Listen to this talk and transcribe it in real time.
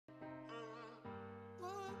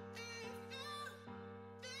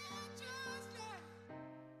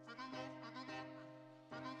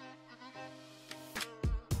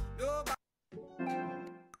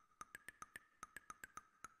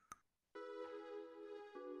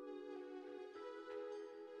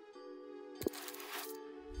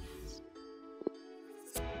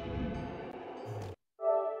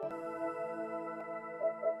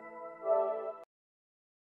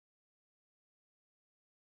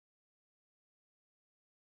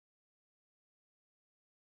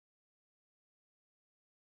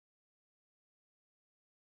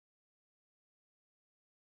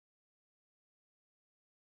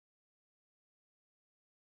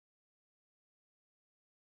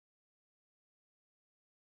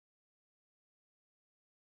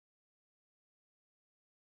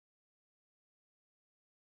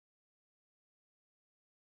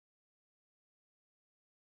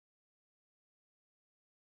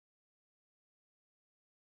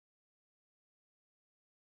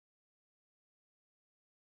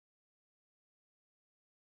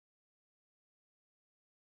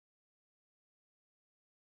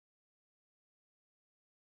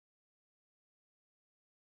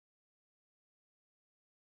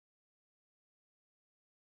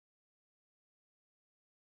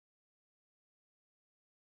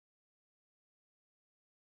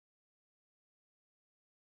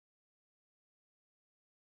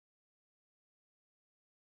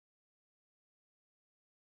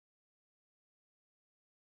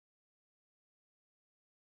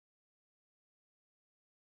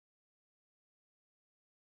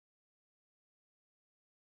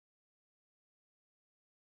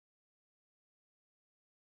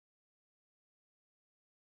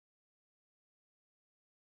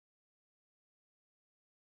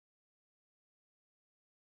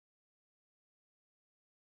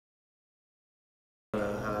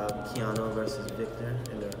Keanu versus Victor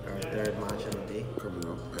in our third match of the day. Coming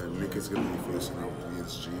up, and Nick is going to be facing out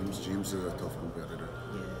against James. James is a tough competitor.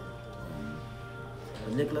 Yeah.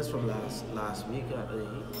 But Nicholas from last week,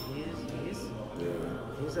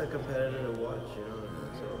 he's a competitor to watch, you know.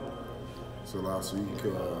 So last week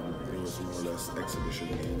it was more or less exhibition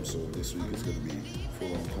game. So this week is going to be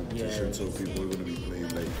full-on competition. Yeah. So people are going to be playing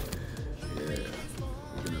like, we're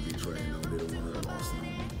going to be trying out. They don't want to lose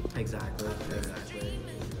now. Exactly.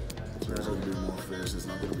 So it's going to be more fierce. It's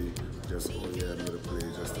not going to be just, I'm going to play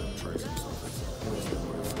just to try some stuff. It's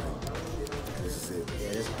like, this is it.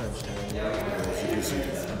 Yeah, it's crunch time. As you can see,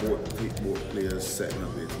 both players setting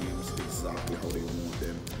up their teams exactly how they want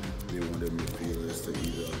them. They want their midfielders to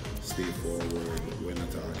either stay forward when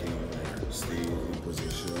attacking or stay in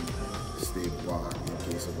position, stay back in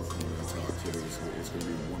case of a counter attack. So it's going to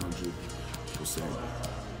be 100%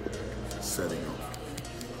 setting up.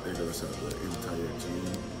 They're going to set the entire team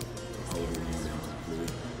to how they want them to play.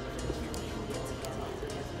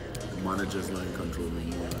 The manager's not in control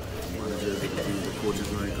anymore. The coach is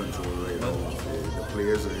not in control right now. The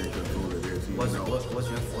players are in control of their team now. What's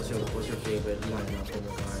your favorite lineup in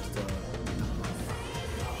regards to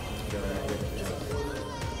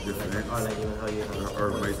Different. or like even how you have Or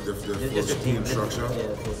the team structure.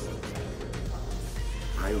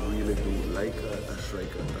 I really don't like a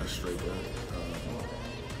striker.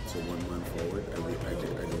 So one man forward. I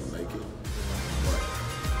don't like it. But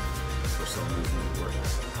for some reason it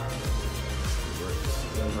works.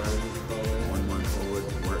 One man forward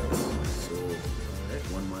works. So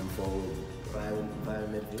one man forward five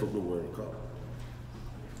midfield. took the World Cup.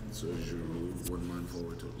 So Giroud, one man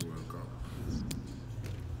forward took the World Cup.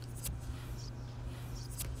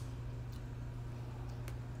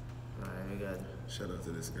 Alright, we got. Shout out to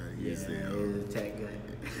this guy. He's the tech guy.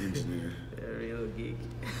 Engineer. A real geek.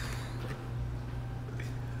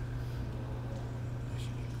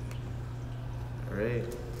 Alright.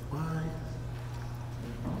 Why?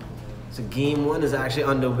 So game one is actually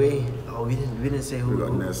underway. Oh, we didn't say who. We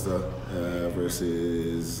got Nesta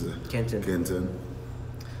versus Kenton.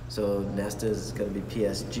 So Nesta is gonna be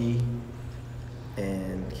PSG,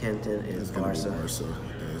 and Kenton is Barca. Yeah,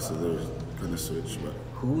 so they're gonna switch, but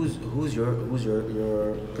Who's your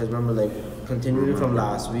because remember like continuing from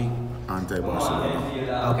last week.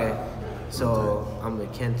 Anti-Barcelona. Okay. So I'm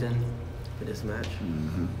with Kenton for this match.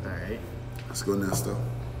 Alright. Let's go Nesta.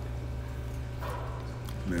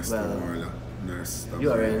 Well, Nesta.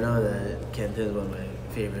 You already know that Kenton is one of my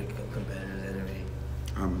favorite competitors anyway.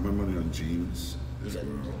 My money on James. You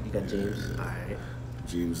got James? Yeah. Alright.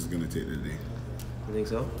 James is gonna take the day. You think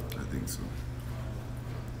so? I think so.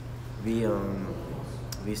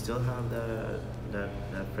 We still have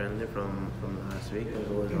that friendly from last week that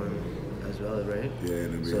goes on as well, right? Yeah,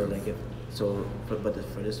 and so like for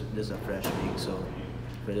this is a fresh week. So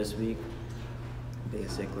for this week,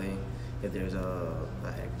 basically, if there's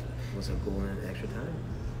what's a goal in extra time?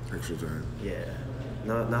 Extra time. Yeah,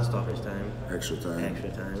 not stoppage time. Extra time.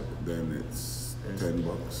 Extra time. Then it's $10.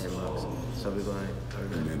 $10. So we're going.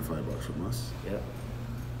 And then $5 from us. Yep.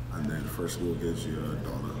 And then first goal gives you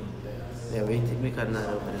 $1. Yeah, we cut that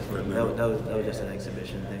open as well. That was just an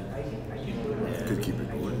exhibition thing. Yeah. Could keep it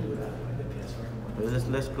going. But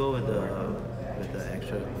let's go with the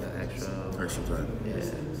extra time. Yeah.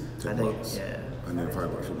 $10. Yeah. And then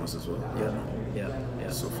 $5 from us as well. Yeah.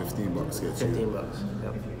 So $15 gets $15. you.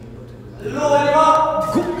 Yep.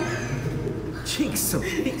 Cheeks.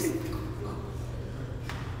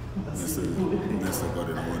 Nesta got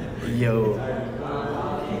it on. Yo.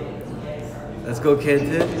 Let's go,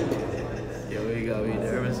 Kenton. Yo, we got me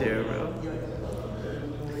nervous here, bro.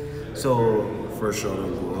 So first shot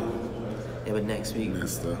on goal. Yeah, but next week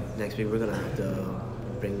Nesta. we're gonna have to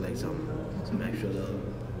bring like some extra little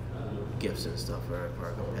gifts and stuff for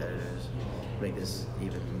our competitors. Make this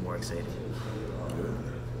even more exciting.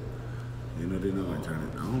 You know they're not gonna turn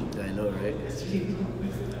it down. I know, right?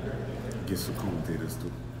 Gifts for commentators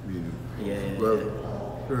too. Yeah. Well,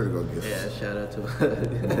 we already got gifts. Yeah, shout out to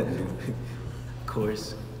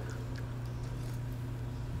course.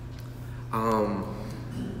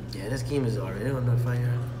 Yeah, this game is already on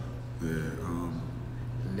fire. Yeah,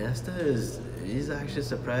 Nesta he's actually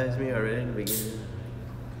surprised me already in the beginning.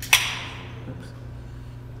 Oops.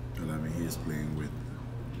 Well, I mean, he's playing with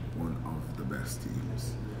one of the best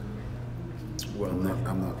teams.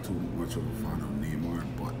 I'm not too much of a fan of Neymar,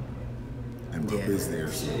 but Mbappe's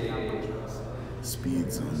there, so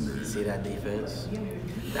speed's on there. See that defense?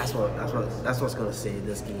 That's what's gonna save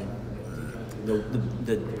this game.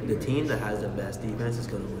 The team that has the best defense is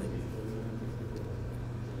gonna win.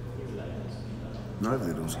 Not if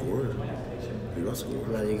they don't score. You got to score.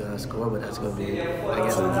 Well, you gotta score, but that's gonna be. I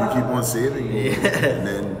guess. So if you keep on saving, and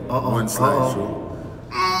then one slide through.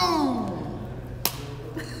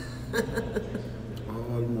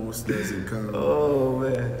 Almost doesn't count. Oh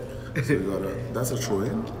man. So you got that's a throw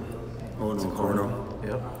in. Oh no, corner.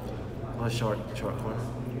 Yep. Oh, short corner.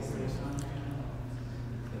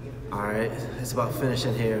 All right, it's about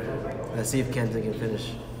finishing here. Let's see if Kenton can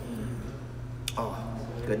finish. Oh,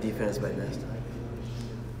 good defense by Nesta.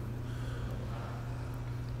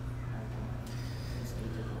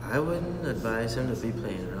 I wouldn't advise him to be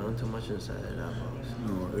playing around too much inside of that box.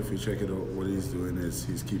 No, if you check it out, what he's doing is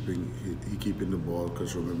he's keeping the ball,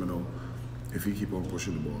 because remember now, if he keep on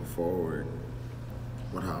pushing the ball forward,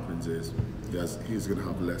 what happens is he's going to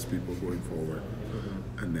have less people going forward,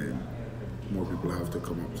 and then more people have to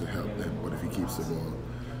come up to help them. But if he keeps the ball,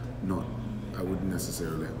 I wouldn't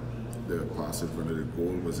necessarily. The pass in front of the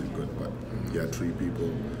goal wasn't good, but he had 3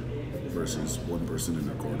 people versus 1 person in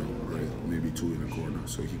the corner, right? Maybe 2 in the corner,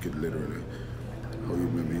 so he could literally. How you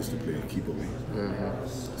remember he used to play keep away.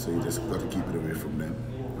 So you just got to keep it away from them,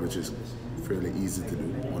 which is fairly easy to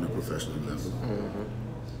do on a professional level.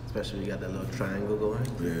 Especially when you got that little triangle going.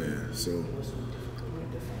 Yeah, so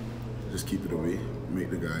just keep it away, make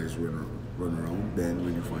the guys run around, then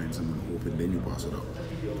when you find someone open, then you pass it up.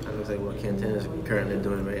 That looks like what Kenton is currently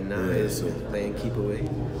doing right now, is so playing keep away.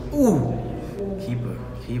 Ooh! Keeper.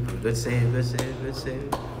 Good save. Excuse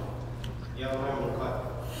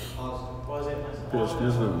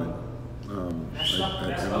me, man. I'm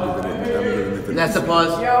giving it to That's a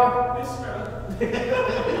pause.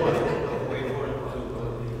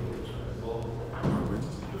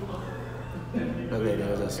 Okay, there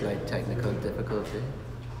was a slight technical difficulty.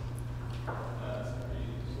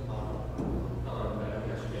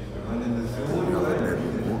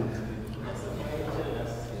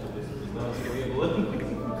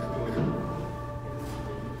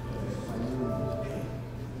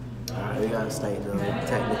 We got a slight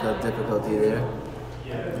technical difficulty there.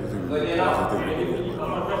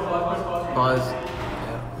 Pause.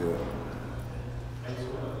 Yeah.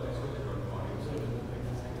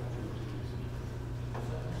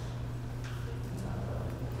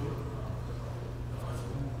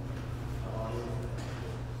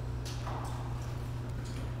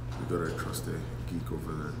 You gotta trust the geek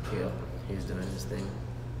over there. Yeah, he's doing his thing.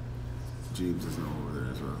 James is not over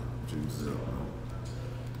there as well. James is up now.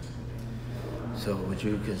 So would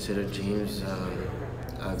you consider James a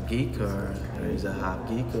geek, or he's a half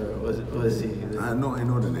geek, or was he? I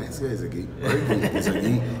know the next guy is a geek. He's a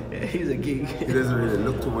geek. Yeah, he's a geek. He doesn't really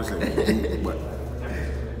look too much like a geek, but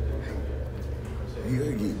he's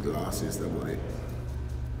a geek glasses, that's about it.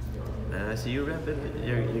 Man, I see you repping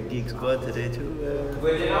your geek squad today too.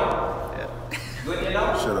 Good enough? Yeah. Good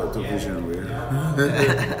enough? Shout out to Vision Wear.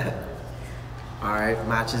 Alright,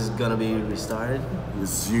 match is gonna be restarted.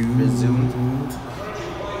 Resumed.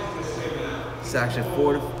 It's actually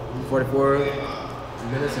 44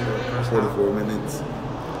 minutes in the first 44 minutes.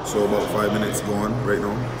 So about 5 minutes gone right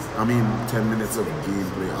now. I mean 10 minutes of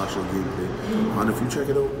gameplay, actual gameplay. And if you check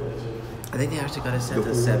it out, I think they actually got it set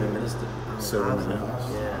to 7 minutes. 7 minutes.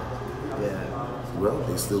 Yeah. Well,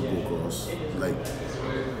 they still go across. Like,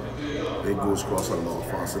 it goes across a lot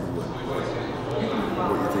faster than what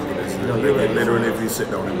you think it is. No, you're right. Literally, if you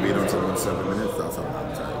sit down and wait until 7 minutes, that's a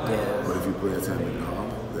long time. Yeah. But if you play a 10-minute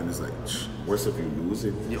half, then it's like, worse if you lose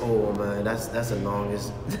it. Oh man, that's the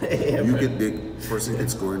longest. You get first thing,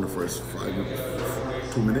 it's score in the first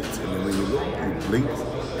 2 minutes, and then when you look, you blink,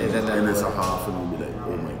 and it's a half, and you'll be like,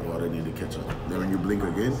 oh my god, I need to catch up. Then when you blink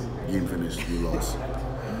again, game finished, you lost.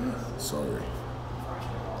 Sorry.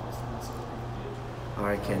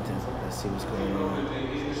 Alright, Kenton, let's see what's going on.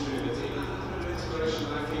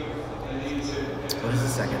 What is the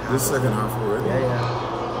second half? This second half already?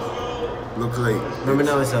 Yeah. Looks like. Remember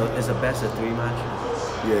now, it's a best of 3 match.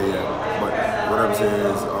 Yeah. But what I'm saying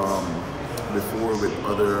is, before with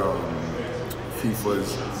other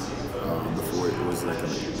FIFAs, before it was like a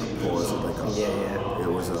pause, it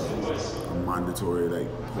was a mandatory like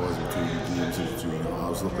pause between games in between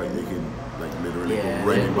halves. Look like they can like literally go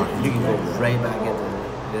right back into you can go right back into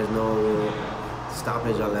it. There's no real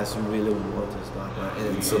stoppage unless you really want to stop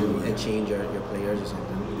and change your players or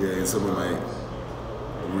something. Yeah, and some of my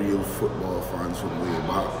real football fans from way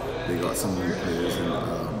back, they got some new players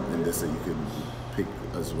in this that you can pick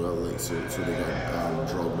as well. Like so they got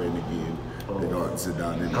Drogba in the game. They got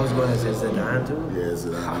Zidane in the game. I was going to say Zidane too? Yeah,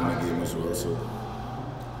 Zidane in the game as well. So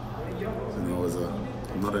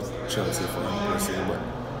I'm not a Chelsea fan per se, but I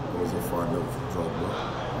was a fan of Drogba.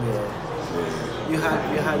 You had to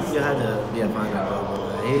be a fan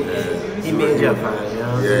of He made you a fan, you know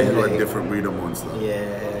what I'm saying? You got different breed of monster.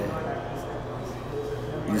 Yeah.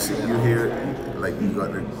 You see, you hear, like, you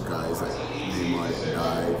got the guys like Neymar that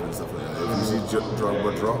dive and stuff like that. If you see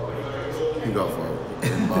Drogba drop, he got fouled.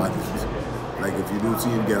 Like, if you do see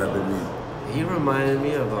him get up and me. He reminded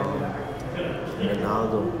me of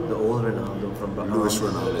Ronaldo, the old Ronaldo from Luis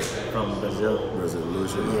Ronaldo. From Brazil. Luis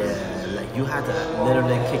Ronaldo. Yeah, like you had to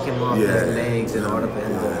literally kick him off his legs in order for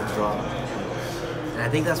him to drop. And I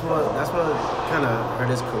think that's what kind of hurt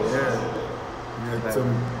his career. He had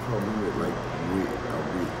some problem with like weight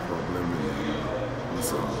problem and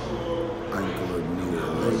some ankle or knee or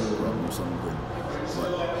leg problem or something.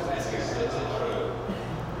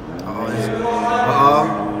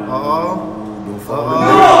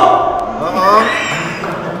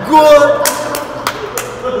 Good.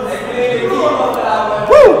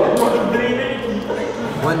 Woo!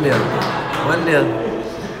 1-0.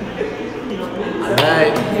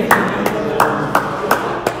 Alright.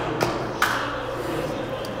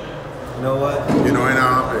 You know what? You know,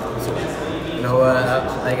 You know what?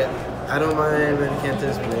 I don't mind when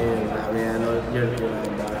Kenton's playing. I mean, I know you're not a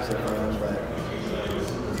boxer fan, but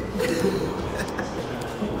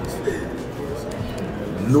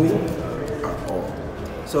no at all.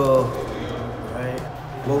 so, right?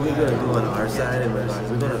 What we're gonna do on our side, and we're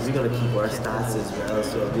gonna keep our stats as well.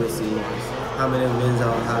 So we'll see how many wins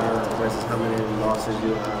I'll have versus how many losses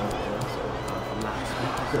you have. From last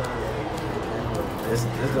week. This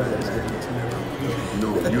gonna be No,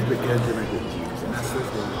 you pick Kenton and get James. That's the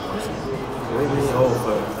thing.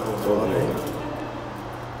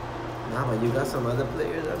 Nah, but you got some other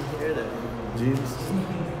players up here that James.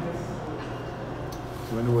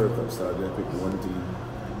 When the World Cup started, they picked one team.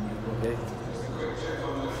 okay.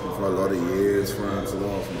 For a lot of years, France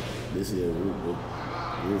lost. This year,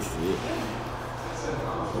 we're shit.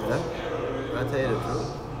 Yeah, I'll tell you the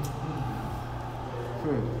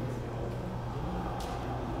truth.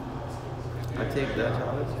 I take that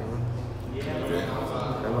challenge. Okay.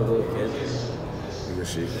 I'm gonna go with Kenton. You can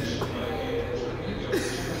shake.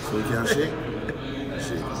 So you can't shake?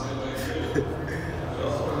 Shake.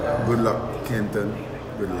 Good luck, Kenton.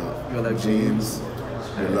 Good luck, James.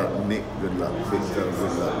 Good luck, Nick. Good luck, Victor.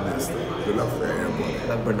 Good luck, Nesta. Good luck for everybody.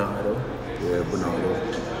 Like Bernardo. Yeah, Bernardo.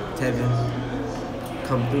 Tevin.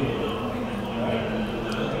 Come through.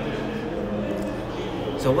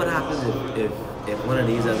 So what happens if one of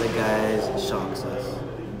these other guys shocks us?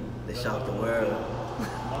 They shock the world.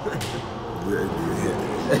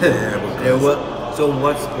 Yeah, So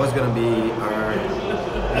what's gonna be our?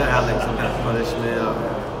 We're gonna have like some kind of punishment or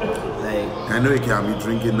like? I know you can't be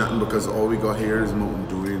drinking nothing because all we got here is Mountain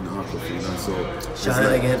Dew and Aquafina. So Shout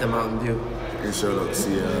out again to Mountain Dew. And shout out to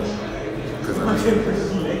C.I.E.A. Because I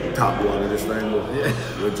mean, top water this time.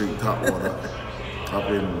 We'll drink top water. Up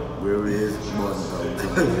in where it is, Martin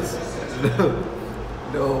Town.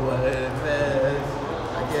 No man,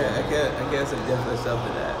 I can't suggest myself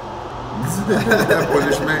to that. That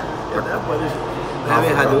punishment. Yeah, that punishment.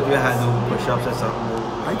 We had to do push-ups or something.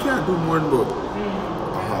 I can't do more than about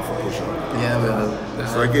a half a push-up. Yeah, well.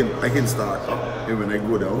 So I can start up, and when I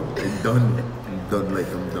go down, I'm done like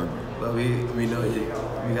I'm done. But we know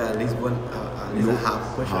we got at least one, at least a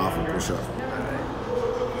half push-up. Half a push-up.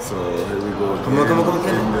 So here we go. Come on,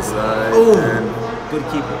 Kenton. This side. Oh, and good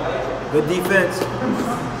keeper. Good defense. I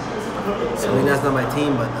mean, that's not my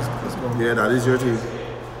team, but let's go. yeah, that is your team.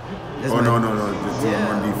 That's No. my- The team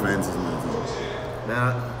on defense is my team.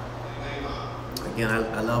 Now, again,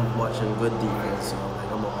 I love watching good defense, so like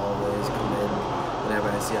I'm always come in whenever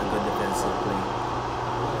I see a good defensive play.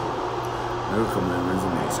 They'll come in wins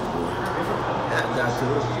in Mexico. Yeah, that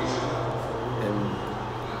too. And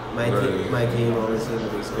my team always seems to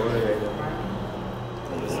be scoring right now.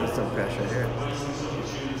 There's some pressure here.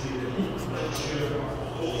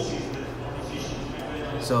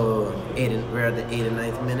 So we're at the 8th and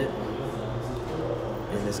 9th minute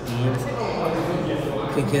in this game.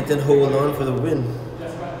 Can Kenton hold on for the win?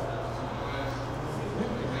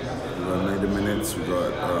 We got 90 minutes. We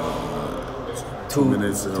got 2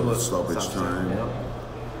 minutes of stoppage time. Yeah.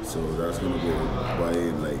 So that's gonna go by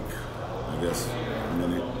in like I guess a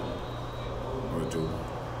minute or two.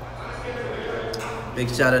 Big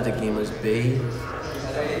shout out to Gamers Bay.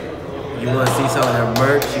 You want to see some of their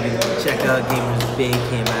merch, you can check out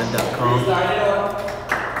gamersbaycayman.com.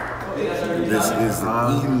 This is the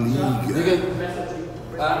E-League.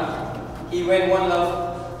 He went one love.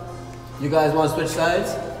 You guys want to switch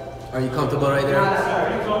sides? Are you comfortable right there?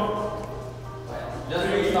 Just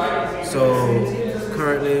restart. So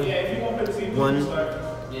currently 1.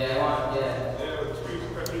 Yeah.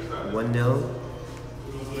 1-0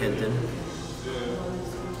 Kenton.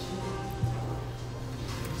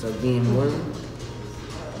 So game 1,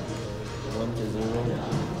 1-0.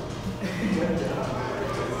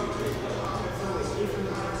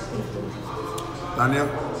 Daniel?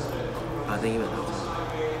 I think he went out.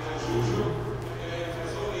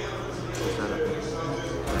 It's not up there.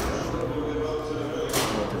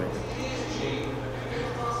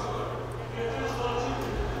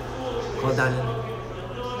 Call Daniel.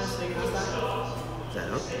 Is that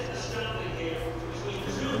on?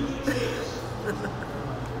 Is it on?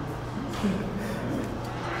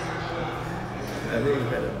 I think he's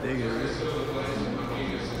kind of big, isn't it?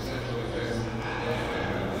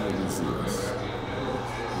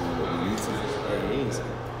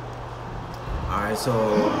 Alright, so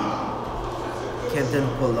Kenton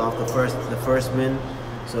pulled off the first win.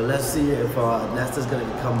 So let's see if Nesta's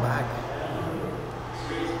gonna come back.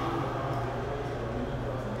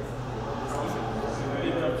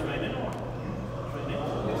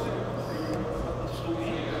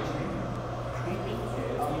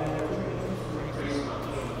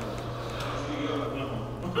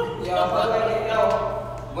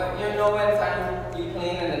 You know when time you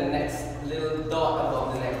playing in the next little dot above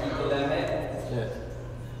the next people in there? Yeah.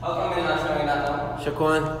 How come you're not showing that now?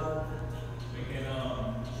 Shaquan.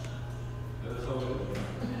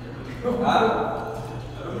 Huh?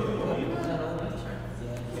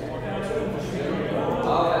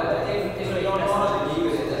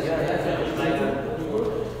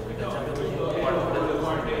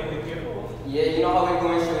 Yeah, you know how we're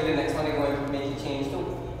going to show you the next one, they're going to make you change too?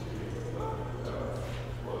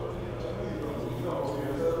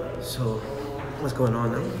 So, what's going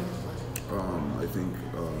on now? I think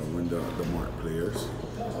when the marked players,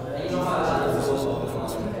 this is all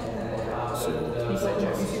first one. So,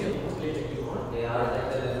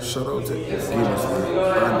 shout out to Gamers League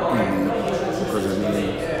and E-League, because I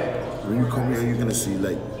mean, when you come here, you're gonna see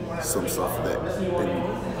like some stuff that,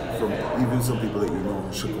 from even some people that you know,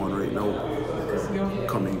 Shaquan right now,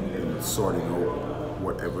 coming and sorting out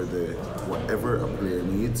whatever a player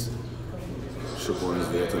needs. Shaquan is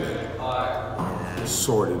there to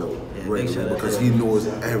sort it out, right? Because he knows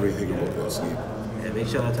everything about this game. Yeah, big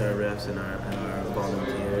shout out to our refs and our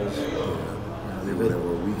volunteers. They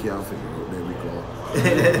whatever we can't figure out, there we go.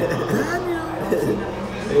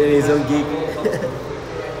 He's so geek.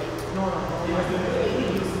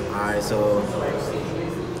 Alright, so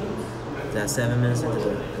that's 7 minutes into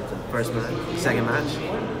the first match, second match.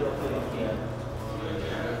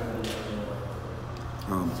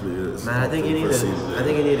 Man, I think you need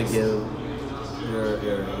to give your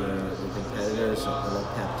competitors a little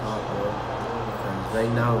pep talk, bro.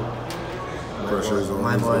 Right now,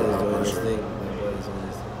 my boy is doing his thing.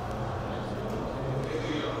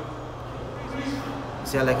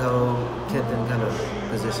 See, I like how Kenton kind of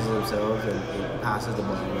positions himself and he passes the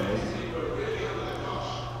ball around.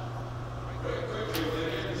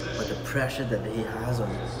 But the pressure that he has on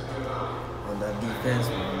that defense,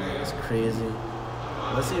 man, is crazy.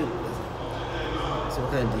 Let's see what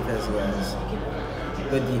kind of defense he has.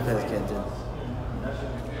 Good defense, Kenton.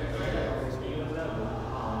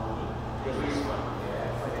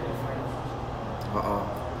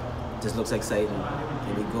 Just looks exciting.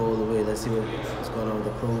 Can we go all the way? Let's see what's going on with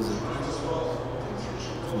the pros.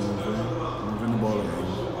 Moving the ball around.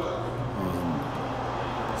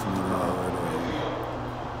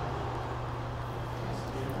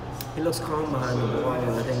 He looks calm behind the ball, and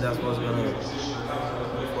I think that's what's gonna.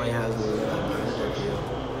 Why he has the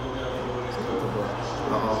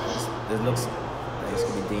this looks like it's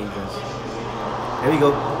gonna be dangerous. Here we go.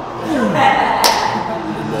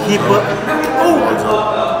 Keep up. Oh!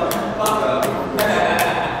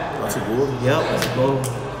 That's a goal. Yep, that's a goal.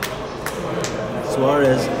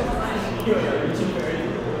 Suarez.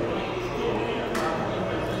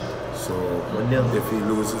 So 1-0. if he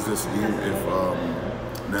loses this game, if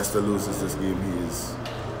Nesta loses this game, he is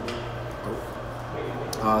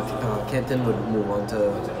Kenton would move on to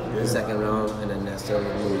the second round, and then Nesta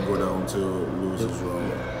would go down to losers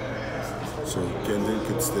round. So Kenton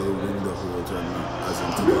could still win the whole tournament as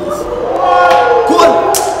in today's. Good!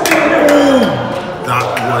 That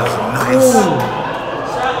was nice.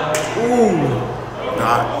 Ooh.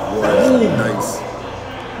 That was nice.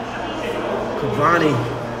 Cavani,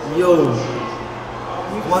 yo,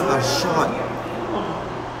 what a shot.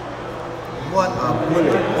 What a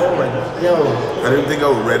bullet. Oh my god. Yo. I didn't think I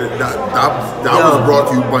would read it. That was brought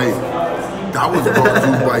to you by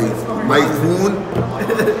my phone.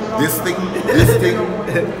 This thing,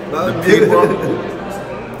 the paper.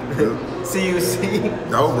 CUC.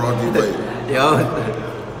 That was brought to you by Yo.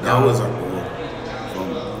 That was a goal from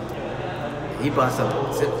he brought some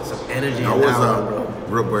energy. That in was that one,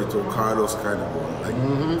 bro. Roberto Carlos kind of one, like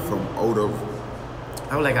from out of.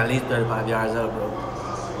 I was like at least 35 yards out, bro.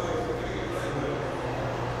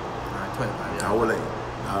 25 yards. I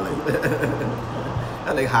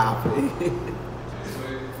was like halfway.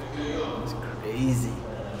 It's crazy.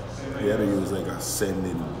 He had to use like a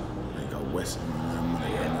sending, like a western.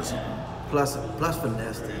 Plus for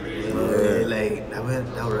Nesta. You know what I mean? Like that was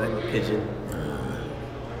right in the pigeon.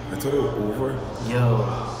 I thought it was over. Yo,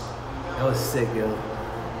 that was sick, yo.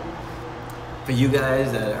 For you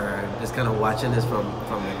guys that are just kind of watching this from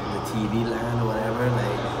like the TV land or whatever,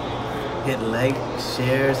 like hit like,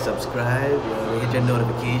 share, subscribe, you know, hit your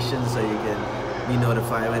notifications so you can be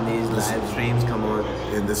notified when these live streams come on.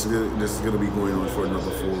 And this is gonna be going on for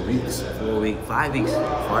another 4 weeks. 4 weeks, 5 weeks.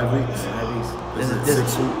 5 weeks. 5 weeks. This is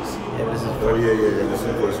 6 weeks. Yeah, this is. Oh yeah. This is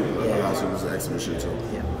the first week. Yeah. Last week was the exhibition, so.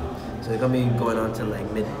 Yeah. So it's gonna be going on till like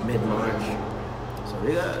mid March. So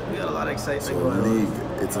we got a lot of excitement So going a league. on.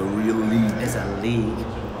 It's a real league. It's a league.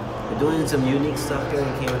 We're doing some unique stuff here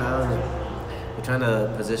in Cayman Islands. We're trying to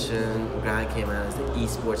position Grand Cayman as the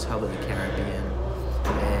esports hub of the Caribbean.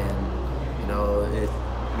 And you know,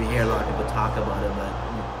 we hear a lot of people talk about it, but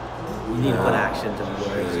you need to put action to the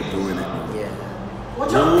words. They're doing it. Yeah.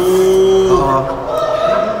 Watch out!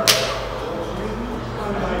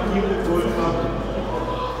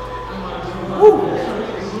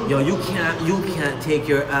 Yo, you can't take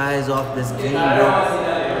your eyes off this game, bro.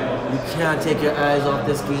 You can't take your eyes off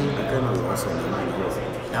this game. I kind of lost on that.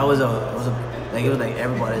 It was like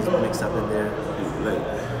everybody's mixed up in there. Like,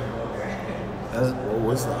 what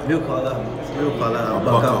was that? We'll call that a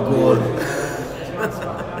buck up goal.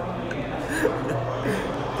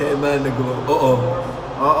 10 man to go.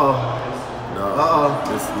 No.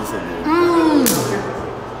 This is a goal.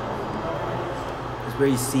 It's where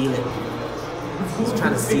you seal it. He's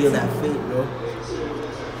trying to seal that fate, bro.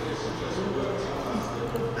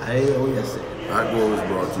 I didn't know what you said. That goal was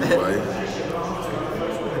brought to you by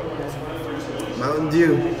Mountain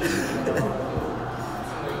Dew.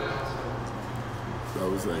 That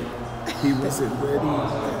was like, he wasn't ready.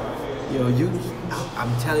 Yo,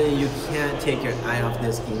 I'm telling you, you can't take your eye off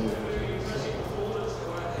this game.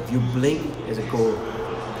 If you blink, there's a goal.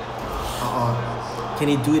 Can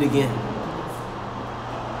he do it again?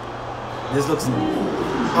 This looks.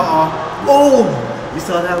 Oh! You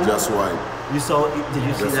saw that move? Just wide. Did you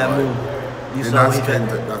see Just that wide. move? You And saw that's what he tried.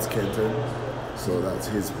 Kenton. That's Kenton. So that's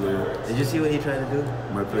his player. Did you see what he tried to do?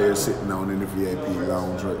 My player sitting down in the VIP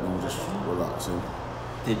lounge right now, just relaxing.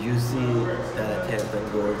 Did you see that Kenton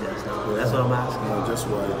goal just now? That's what I'm asking. No, just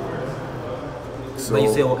wide. So, But you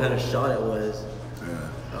say what kind of shot it was? Yeah.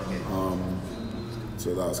 Okay.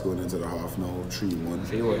 So that's going into the half now, 3-1.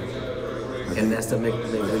 3-1. And that's the make I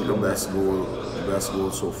think the best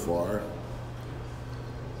goal so far.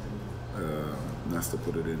 Nesta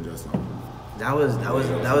put it in just now. That was a goal of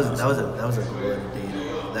the day.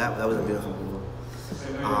 That was a beautiful goal.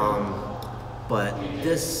 But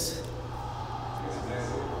this.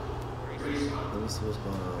 Let me see what's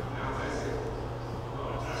going on.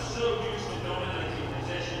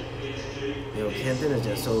 Yo, Kenton is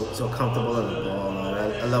just so comfortable on the ball. Man.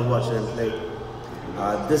 I love watching him play.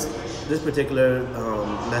 This particular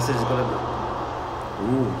message is gonna be.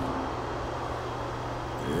 Ooh.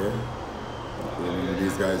 Yeah.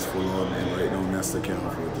 These guys full on, and right now Nesta can't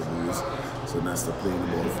afford to lose. So Nesta playing the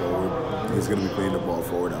ball forward. He's going to be playing the ball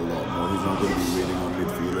forward a lot more. He's not going to be waiting on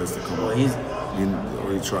midfielders to come up. He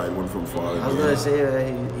tried one from far. I was going to say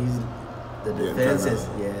he's the defense is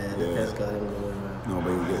the defense got him going around. No,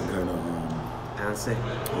 but he's getting kind of answer.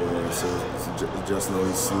 Yeah, so just now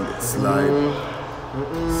he's slide.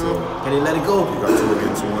 So can he let it go? He got 2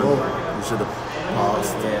 against 1. He should have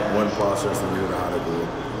passed. Yeah. One pass just now he would have had a goal.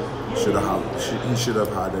 He should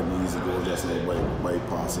have had an easy goal just now by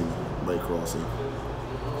passing, by crossing.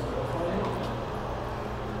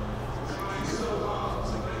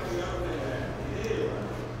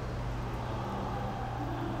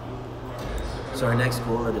 So our next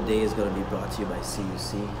goal of the day is going to be brought to you by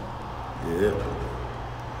CUC. Yeah.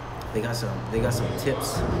 They got some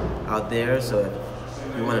tips out there. So if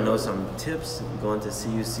you want to know some tips, go into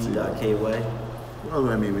cuc.ky. Well,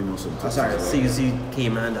 I mean, we know some tips. Sorry,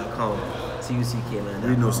 cuccayman.com. cuccayman.com.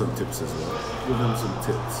 We know some tips as well. Give them some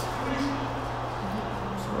tips.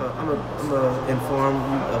 I'm gonna inform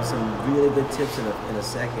you of some really good tips in a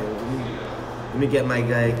second. Let me get my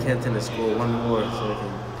guy Kenton to score one more so we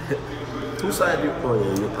can. Whose side you? Oh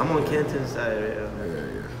yeah, I'm on Kenton's side right now.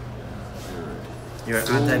 Yeah. You're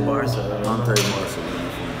anti-Barca. Anti-Barca.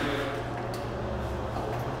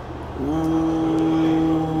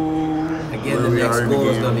 Again, the next starting goal the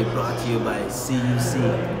is game. going to be brought to you by CUC.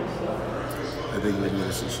 I think we need a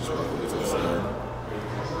disrespectful to the side.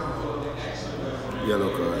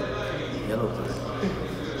 Yellow card. Yellow card.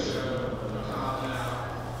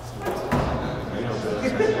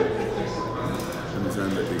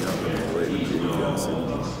 Understand that they got them right in the game. You can't see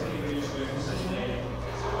them.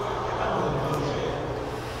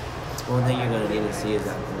 One thing you're going to need to see is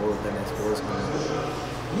that goal, the next goal is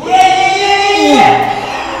coming.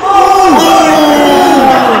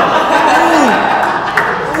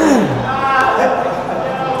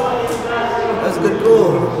 That's a good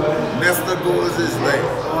goal. Nesta goals is like,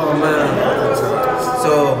 Oh man.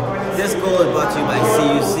 So this goal is brought to you by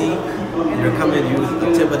CUC. And you're coming to use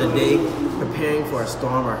a tip of the day, preparing for a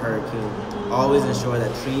storm or hurricane. Always ensure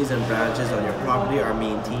that trees and branches on your property are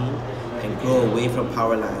maintained and grow away from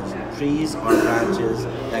power lines. Trees or branches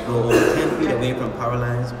that grow over 10 feet away from power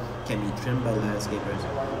lines can be trimmed by landscapers.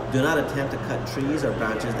 Do not attempt to cut trees or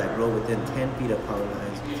branches that grow within 10 feet of power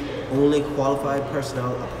lines. Only qualified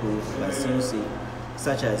personnel approved by CUC,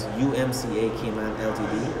 such as UMCA Cayman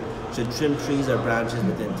Ltd, should trim trees or branches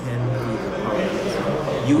within 10 feet of power lines.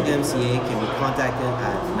 UMCA can be contacted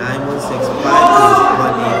at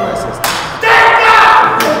 916-518 for assistance.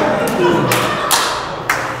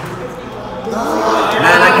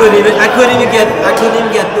 Man, I couldn't even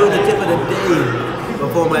get through the tip of the day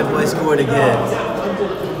before my boy scored again.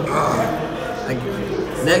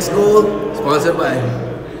 Next goal, sponsored by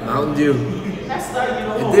Mountain Dew.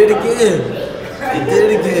 It did it again. It did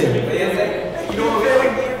it again.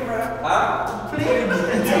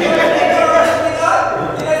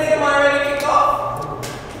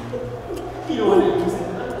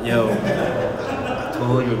 Yo, I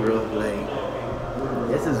told you, bro. Like,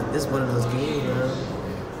 this is one of those games, man.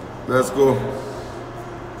 let's go.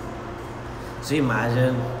 So you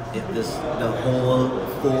imagine if the whole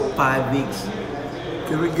 5 weeks.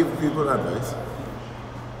 Can we give people advice?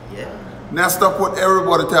 Yeah. Nesta put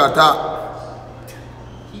everybody to the top.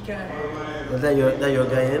 Was that your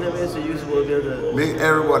guy anyway? So you supposed to be able to. Make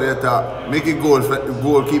everybody at top. Make it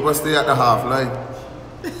goalkeeper stay at the half line.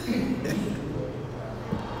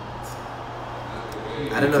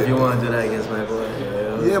 I don't know if you want to do that against my boy.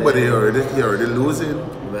 Yeah, but he already losing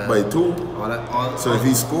by 2. So if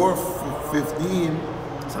he score 15,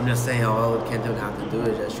 So I'm just saying all Kenton have to do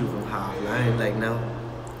is just shoot from half line like now.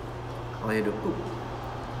 All you do, boop.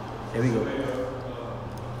 There we go.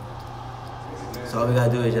 So all we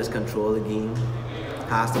gotta do is just control the game,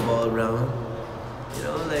 pass the ball around, you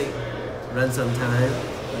know, like run some time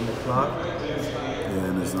on the clock. yeah,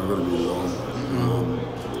 and it's not gonna be long.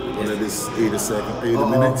 Only this 80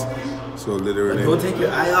 minutes. So literally Don't take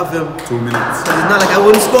your eye off him. 2 minutes. Cause it's not like I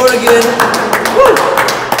wouldn't score again. Woo!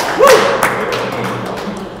 Woo!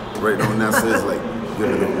 Right now, Nesta is like,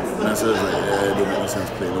 give it up. Nesta is like, yeah, it don't make no sense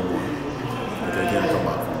play no more. Like I can't come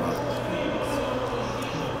back from that.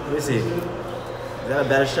 Let me see. Is that a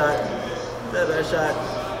better shot? Is that a better shot?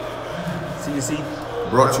 See?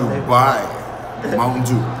 Brought to you by Mountain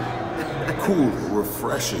Dew. Cool,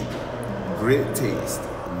 refreshing, great taste.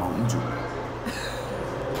 Mountain Dew.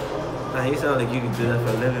 Nah, you sound like you can do that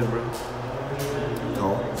for a living, bro. No?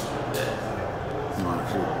 No,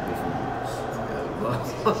 actually,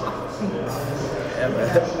 Yeah,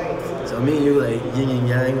 man. So me and you like yin and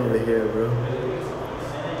yang over here, bro.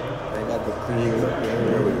 I got the clean look.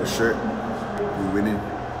 yeah, with the shirt, we winning.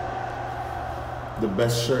 The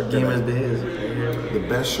best shirt that Game I, as big as right here. the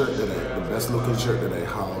best looking shirt that I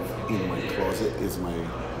have in my closet is my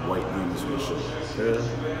white Venus shirt Sure.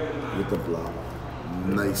 with the black.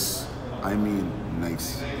 Nice. I mean,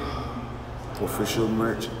 nice. Official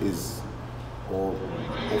merch is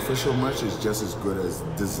just as good as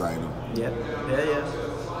designer. Yep.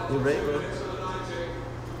 Yeah. You're right, bro.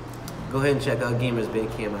 Go ahead and check out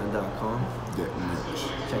gamersbaycayman.com. That merch.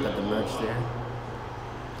 Check out the merch there.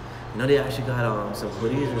 You know they actually got some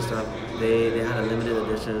hoodies and stuff. They had a limited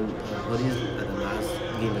edition hoodies at the last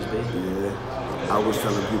Gamers Bay. Yeah. I was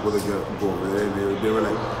telling people to go over there, and they were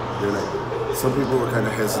like, some people were kind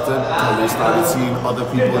of hesitant until they started seeing other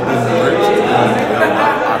people in the merch.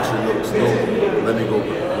 That actually looks dope. Let me go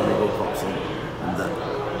pop some. And then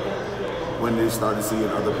when they started seeing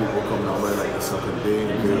other people coming out by like the second day,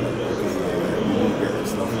 and they were like, okay, yeah, we need to get this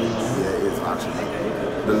stuff. Yeah, it's actually,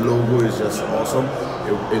 the logo is just awesome.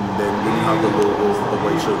 And then when you have the logo, the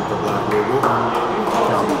white shirt with the black logo,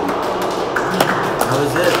 can't be beat. That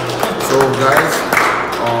was it. So guys,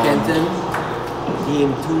 Kenton,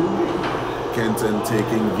 game 2. Kenton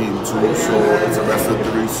taking game 2, so it's a best of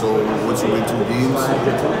 3. So once you win 2 games,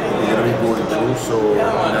 you're gonna be going through. So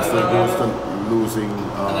Nesta goes to losing.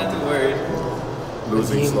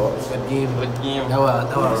 Losing slots. Good game. Good game. That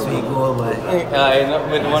was a sweet goal, but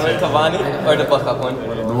With one with Cavani or the backup one?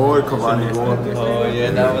 No, Cavani goal. Oh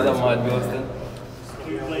yeah, that was a mad goal still.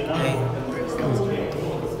 hey,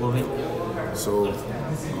 moving. So,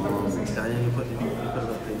 Daniel, you put it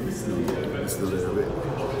up there. it's a little bit.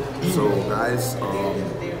 So, guys,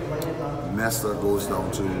 Nesta goes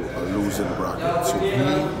down to a losing bracket, so he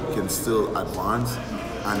can still advance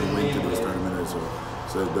and win to this tournament as well.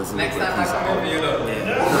 So it doesn't look like he's out. He's not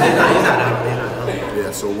out.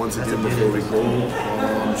 Yeah, so once again, before we go,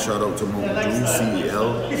 shout out to Mojo,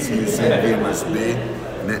 C.I.E.A, CUC Gamers Bay,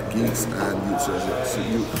 Net Geeks, and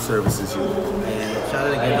Youth Services Unit. And shout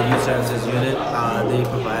out again to Youth Services Unit. They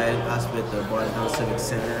provide us with the Boarding House Civic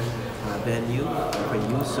Center venue for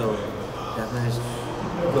youth, so definitely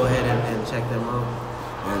go ahead and check them out.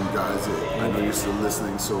 And guys, I know you're still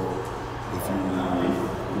listening, so if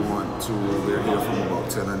you want to, we're here from about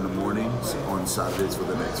 10 in the morning on Saturdays for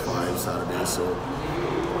the next 5 Saturdays, so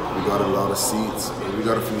we got a lot of seats. We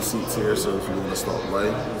got a few seats here, so if you want to stop by,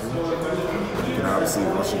 you can obviously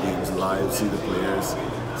watch the games live, see the players,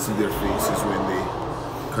 see their faces when they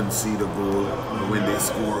concede a goal or when they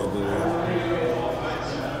score a goal.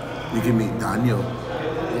 You can meet Daniel.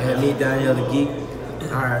 Yeah, meet Daniel the Geek,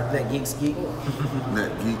 or Net Geeks Geek.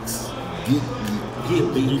 Net Geeks. Geek.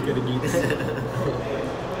 Geek. The geek of the geeks.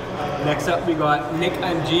 Next up, we got Nick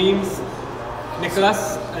and James.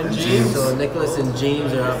 Nicholas and James. So Nicholas and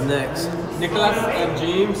James are up next. Nicholas and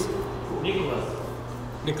James.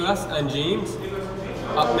 Nicholas and James.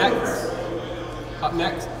 Up next. Up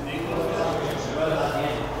next.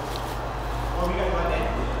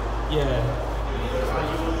 Yeah.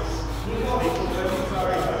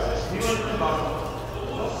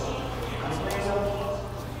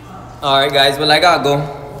 Alright guys, well I gotta go.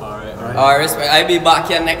 Alright, respect. I'll be back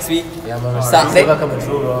here next week. Yeah, man. Saturday. Coming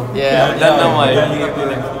through, bro. Yeah, that's not my.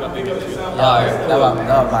 That was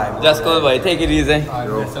vibe. Just cool, boy. Take it easy.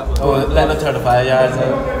 Oh, let them turn the 5 yards in.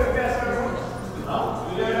 Oh,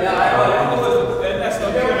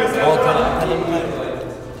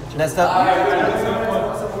 Nesta.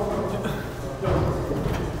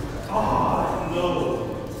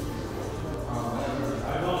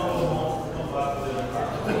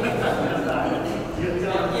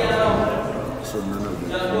 So none of them.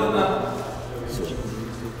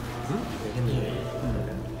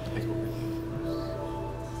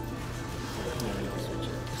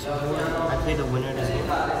 So, I played the winner this game.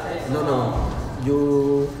 No.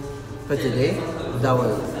 You for today. That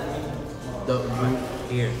was the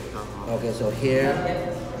here. Okay, so here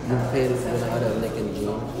you played with another Nick and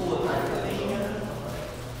James.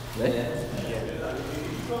 Right?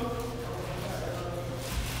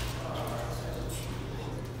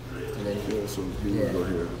 And then yeah, so you Yeah. go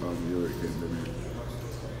here. You're again.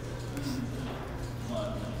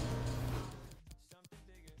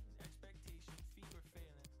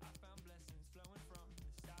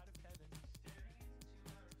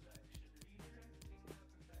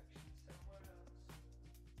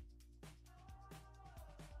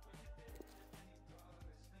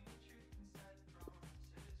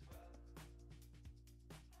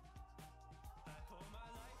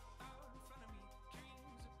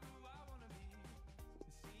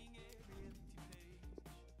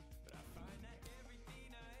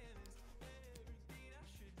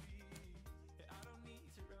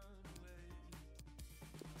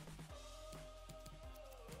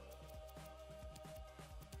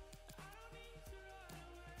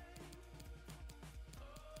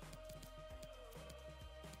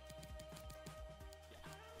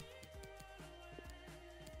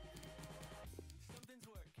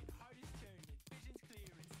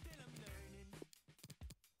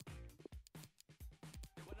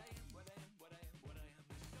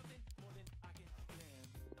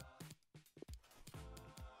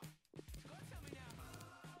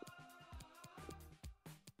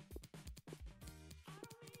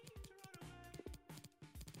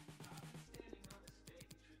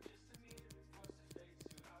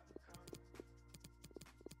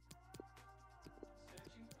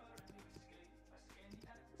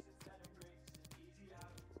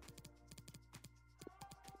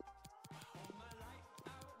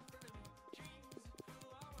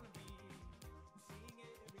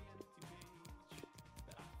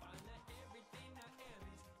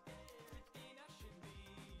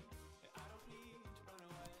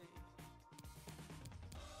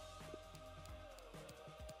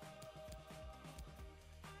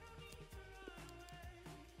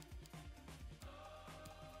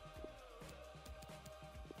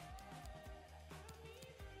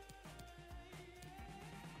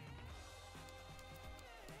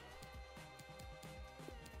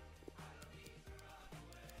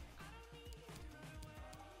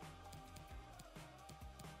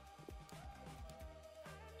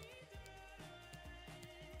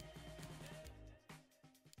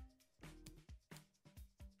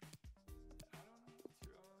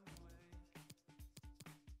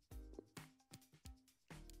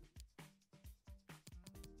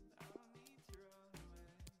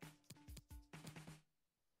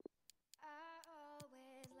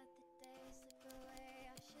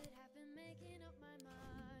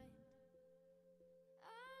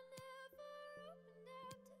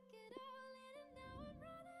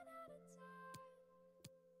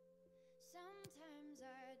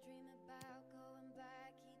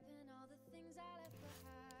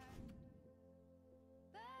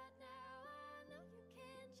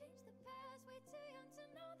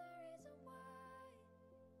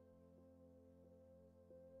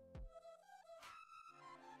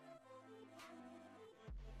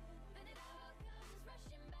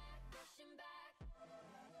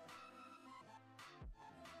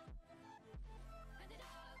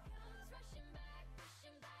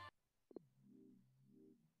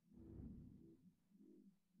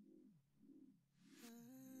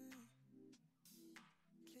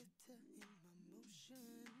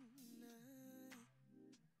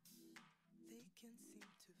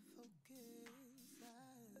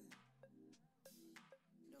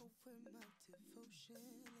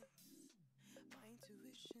 emotionless. My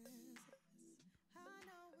intuition says, I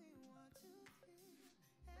know we want to feel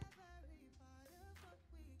every part of what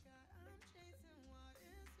we got. I'm chasing what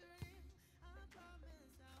is real. I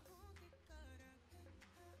promise I won't get caught up in a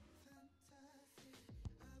fantasy of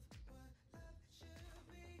what love should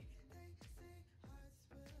be. They say hearts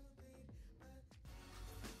will bleed, but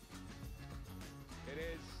It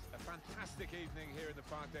is a fantastic evening here in the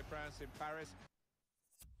Parc des Princes in Paris.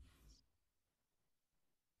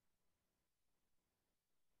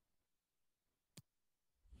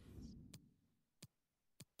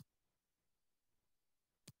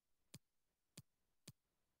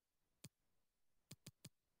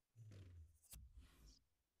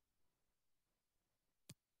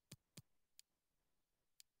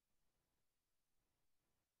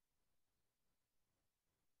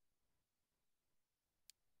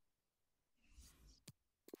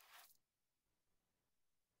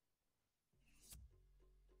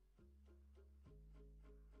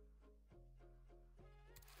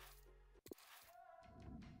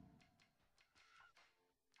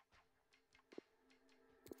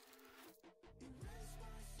 erase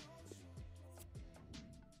my social.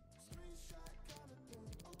 Screenshot kind of thing.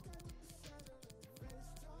 Okay with the satellite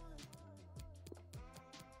FaceTime.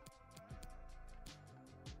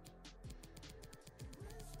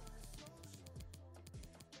 Erase my social.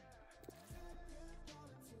 Tap in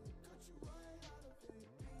politics. Cut you right out of it.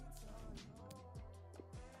 Meantime.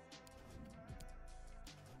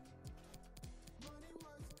 Money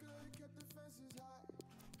was good, kept the fences high.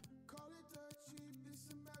 Call it dirt cheap, this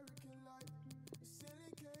American life. The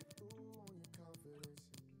ceiling came through on your confidence.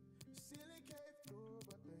 The ceiling came through,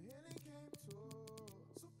 but the healing came too.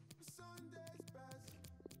 So Sunday's best.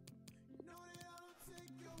 You know that I don't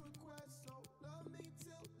take your requests, so love me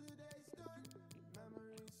till the day's done.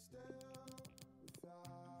 Memories still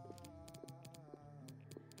without.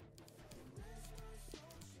 Erase my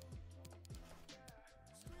social.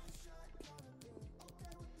 Screenshot kind of thing.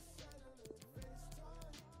 Okay with the satellite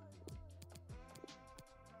FaceTime.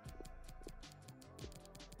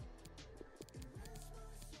 Erase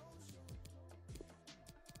my social.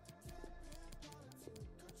 Tap in politics.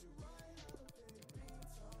 Cut you right out of it.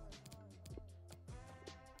 Meantime.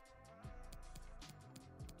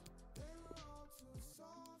 They were all too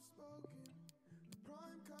soft spoken. The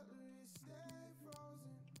prime cutlery stay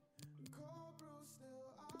frozen. The cold brew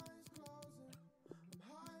still eyes closing. I'm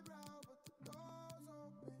highbrow but the door's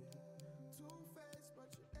open. Two-faced but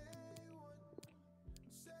you're A1.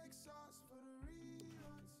 Sex sauce for the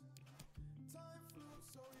reruns. Time flew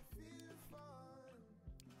so we feel fun.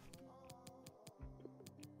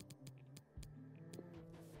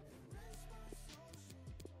 Erase my social.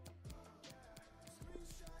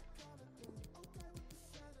 Screenshot kind of thing. Okay with the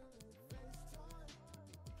satellite FaceTime.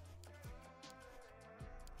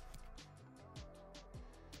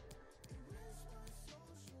 Erase my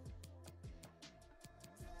social.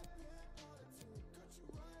 Tap in politics. Cut you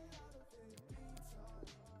right out of it. Meantime.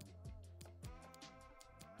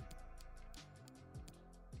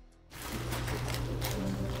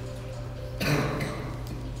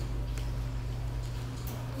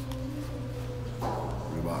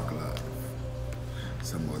 We're back live.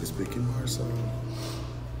 Somebody speaking Barca.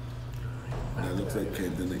 That looks like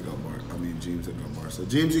Kenton that got Barca. I mean James that got Barca.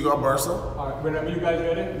 James, you got Barca? Alright, whenever you guys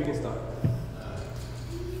ready, we can start.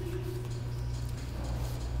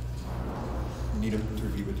 Need him to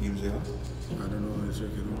review what teams they are. I don't know. Let's check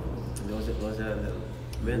it out. What's that?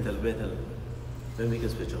 Ventel. Let me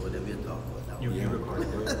just switch over there. We'll talk about that. You recording.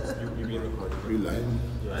 You being recorded. We live.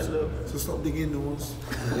 I know. So stop digging nose.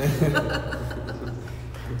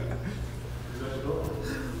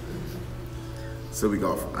 So we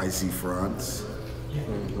got IC France.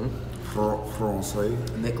 Francais.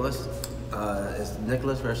 Nicholas. It's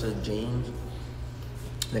Nicholas versus James.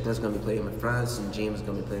 Nicholas is gonna be playing with France, and James is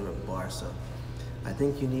gonna be playing with Barca. I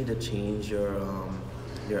think you need to change your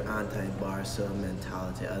anti-Barca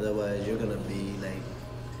mentality. Otherwise, you're gonna be like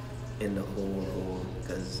in the hole.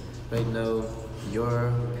 Because right now,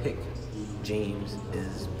 your pick, James,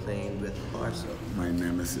 is playing with Barca. My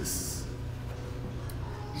nemesis.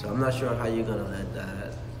 So I'm not sure how you're gonna let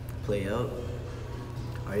that play out.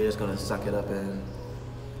 Are you just gonna suck it up and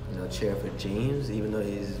cheer for James, even though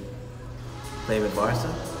he's playing with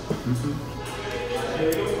Barca?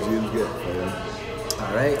 James get fired.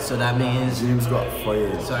 All right, so that means James got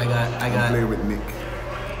fired. So I got. I'm playing with Nick.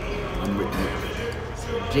 I'm with Nick.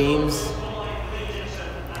 James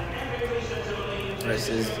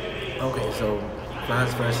versus. Okay, so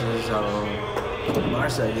France versus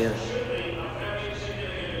Barca again.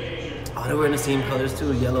 Oh, they were in the same colors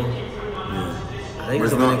too, yellow. Yeah. I think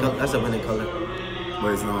that's a winning color. but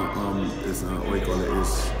it's not what you call it.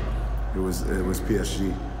 It was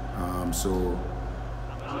PSG. So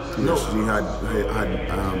PSG had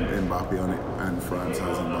Mbappe on it, and France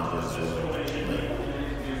has Mbappe as well.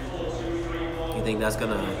 You think that's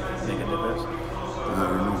gonna make a difference? I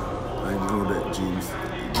don't know. I know that James,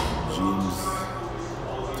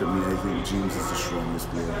 to me, I think James is the strongest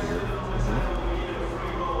player here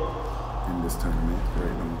in this tournament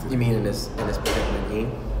right now. You mean in this particular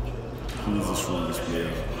game? He's the strongest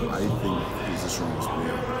player. I think he's the strongest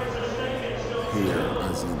player here,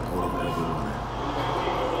 as in out of everyone.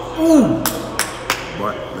 Ooh!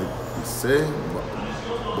 But like you say,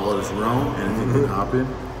 ball is round, anything can happen.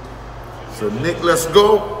 So Nick, let's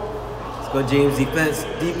go. Let's go, James.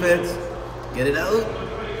 Defense. Get it out.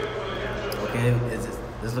 Okay,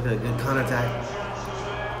 this looks like a good counterattack.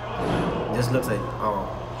 This looks like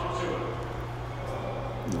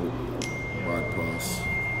Nope. Bad pass.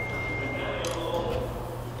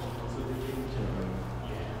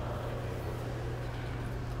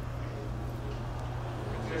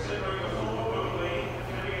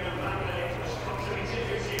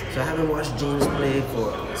 So I haven't watched James play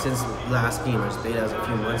since last game. I played as a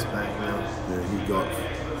few months back now. Yeah, he got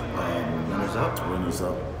Runners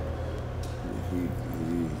up. He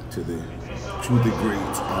to the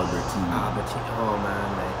great Albertine. Oh man,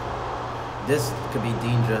 like this could be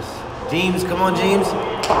dangerous. James, come on, James.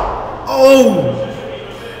 Oh!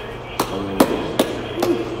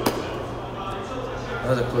 That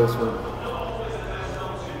was a close one.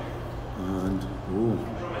 And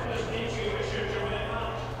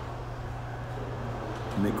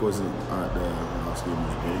Nick wasn't at the last game, but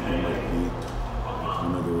he might be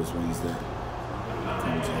one of those ones that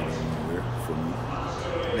comes out of nowhere for me.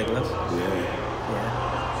 Nicholas? Yeah. Yeah.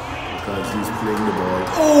 Because he's playing the ball.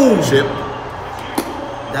 Oh! Chip.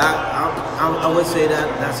 That I would say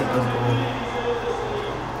that's a good goal.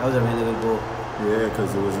 That was a really good goal. Yeah, because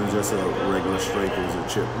it wasn't just a regular strike, it was a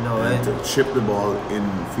chip. No, and to chip the ball in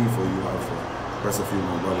FIFA, you have to press a few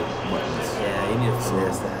more buttons. Yeah, you need to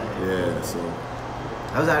finesse that. Yeah, so.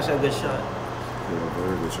 That was actually a good shot. Yeah,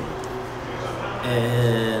 very good shot.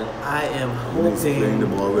 And I am And he's playing the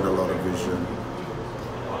hoping. ball with a lot of vision.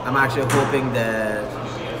 I'm actually hoping that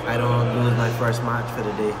I don't lose my first match for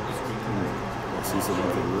the day. I see someone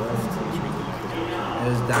to the left. It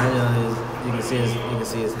was Daniel. You can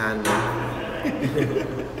see his hand there.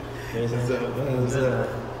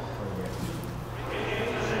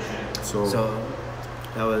 So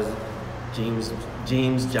that was James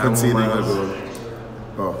Jamu conceding a Miles goal.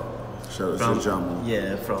 Oh, shout out to Jamu.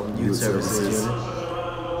 Yeah, from Youth Services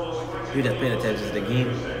Unit. You just paying attention to the game.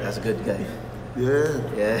 That's a good guy. Yeah.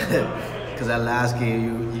 Yeah, because that last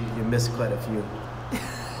game you missed quite a few.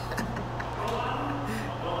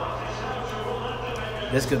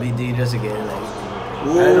 This could be dangerous again. Like, I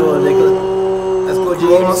don't know, Nicholas. Let's go,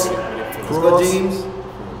 James. Let's go, James.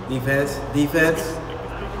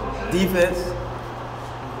 Defense.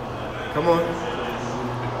 Come on.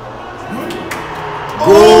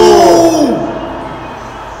 Oh!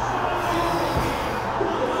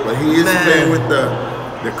 But he is playing with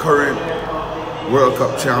the current World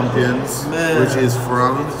Cup champions, which is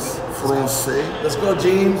France. Let's go,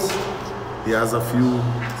 James. He has a few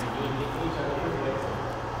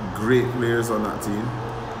great players on that team.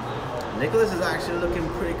 Nicholas is actually looking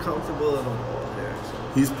pretty comfortable in the ball there. So.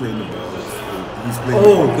 He's playing the ball. He's playing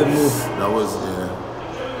Oh, good move. That was,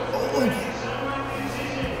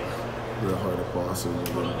 real hard to pass.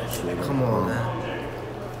 Come on, man.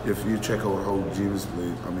 If you check out how James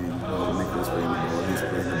played, Nicholas playing the ball, he's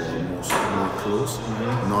playing the ball more close.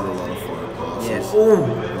 Not a lot of far passes. Yeah. Oh.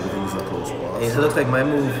 Everything's a close pass. Hey, it looks like my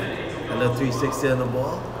move. A little 360 on the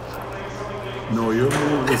ball. No, your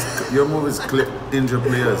move is clip injure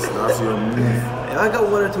players. That's your move. Yeah, I got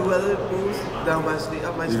one or two other moves down my sleeve,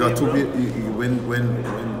 up my You sleeve. got two people. When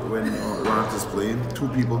Rant is playing, two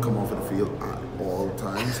people come off of the field at all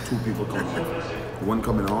times. Two people come off. One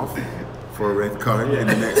coming off for a red card, and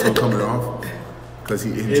the next one coming off because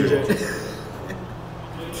he injured.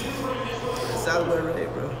 Sounds about right,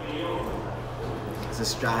 bro. It's a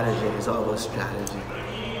strategy. It's all about strategy.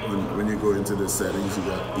 When you go into the settings, you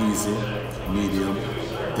got easy, medium,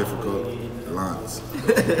 difficult, Lance.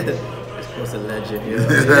 It's supposed to legend, you know?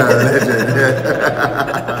 Legend.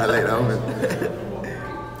 I like that one.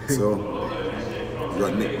 So,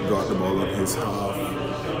 Nick got the ball on his half,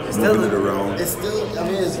 moving it around. It's still,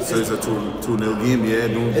 So it's a 2-0 game, yeah.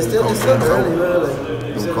 Don't it's still count James early, out. like,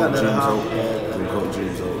 Don't count James out. Don't count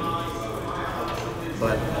James out.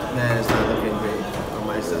 But man, it's not looking great on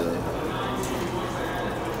my side.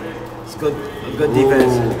 It's good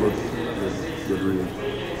defense. Good read.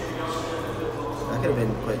 That could have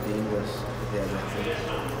been quite dangerous if they had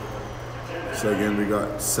that. So again, we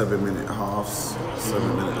got 7-minute halves,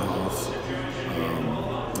 7-minute halves,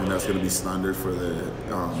 and that's going to be standard for the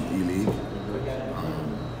E-League.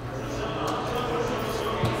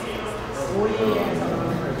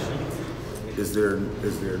 Is there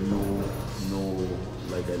no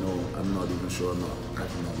like I know I'm not even sure I've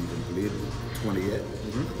not even played 20 yet.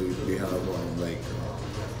 They have like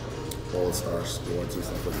all-star squads and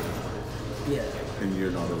stuff like that. Yeah. And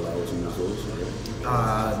you're not allowed to use those, right?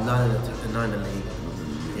 Not in the league.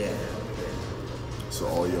 Yeah. So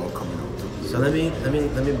all y'all coming out to play. So let me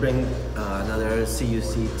bring another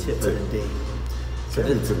CUC tip of the day. So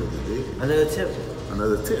Tip of the day. Another tip.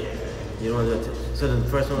 Another tip. You don't want to do a tip. So the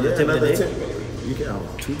first one was Yeah, the tip of the another day. tip. You can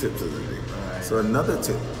have 2 tips of the day. Alright. So another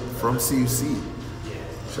tip from CUC.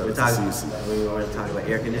 Shout out to CUC. We want to talk about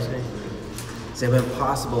air conditioning. Say when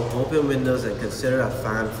possible, open windows and consider a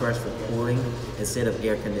fan first for cooling instead of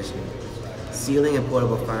air conditioning. Ceiling and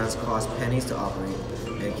portable fans cost pennies to operate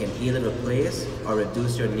and can either replace or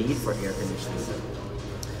reduce your need for air conditioning.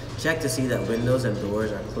 Check to see that windows and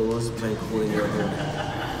doors are closed when cooling your home.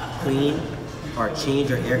 Clean or change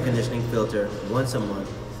your air conditioning filter once a month.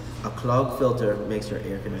 A clogged filter makes your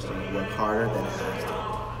air conditioning work harder than it has to.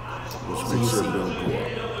 Which makes your bill go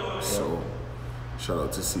up. So shout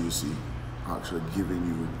out to CUC actually giving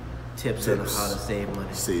you Tips on how to save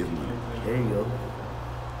money. Save money. There you go.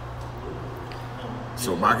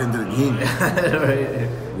 So back into the game. Right.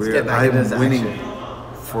 Where I'm winning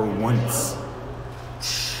for once.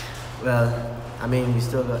 Well, I mean, we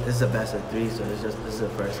still got, this is a best of 3, so this is the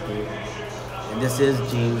first game. And this is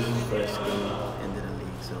James' first game into the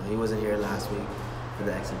league, so he wasn't here last week for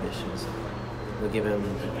the exhibition, so we'll give him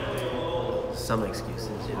some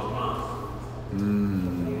excuses, you know.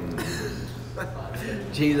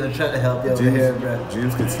 James, I'm trying to help you over here, bro.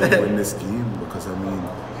 James can still win this game because, I mean,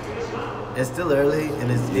 it's still early,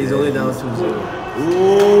 and he's only down 2-0.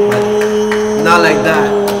 Ooh. Not like that.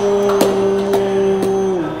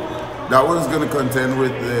 That one's gonna contend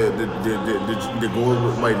with the goal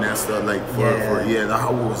by Nesta, like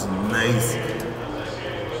that was nice.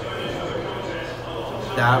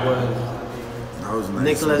 That was nice.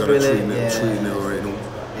 Nicholas really, 3-0 right now.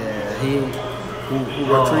 Yeah, who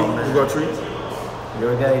got 3? man. Who got 3?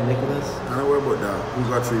 Your guy Nicholas? I don't worry about that. Who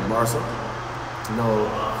got 3? Barca? No,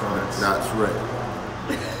 France. That's right.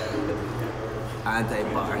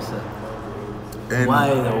 Anti-Barca. And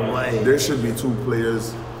why? There should be 2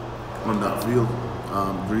 players on that field.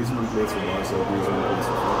 Griezmann plays for Barca, Griezmann plays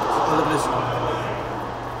for France.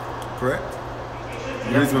 Correct?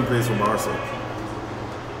 Yep. Griezmann plays for Barca.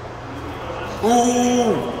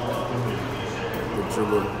 Ooh! Good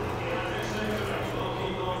dribble.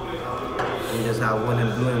 You just have one in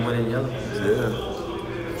blue and one in yellow.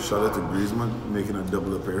 Yeah. Shout out to Griezmann making a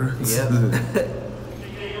double appearance. Yeah.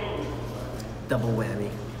 Double whammy.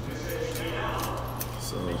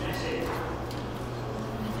 So,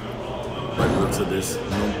 by the looks of this,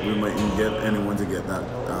 we might even get anyone to get that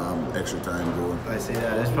extra time going. I say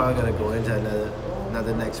that. It's probably going to go into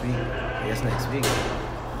another next week. I guess next week.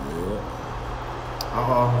 Yeah.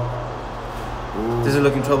 Uh-oh. This is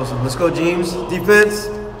looking troublesome. Let's go, James. Defense.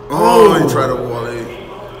 Oh, he tried to wall it.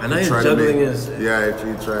 I know he's juggling his... Yeah,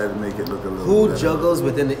 he tried to make it look a little Who better. juggles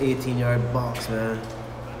within the 18-yard box, man?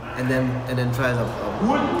 And then tries a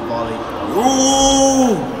volley.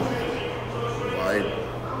 Ooh! Wide.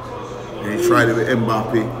 And he tried it with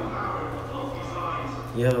Mbappe.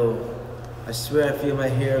 Yo, I swear I feel my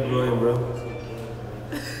hair growing, bro.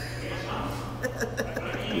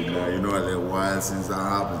 You know that while since that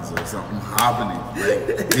happens, so something happening.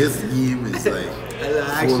 Like this game is like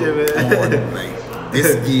action, man. Like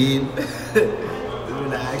this game. Where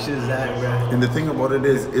the action is at, bro. And the thing about it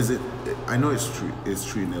is it? I know it's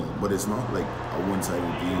 3-0, but it's not like a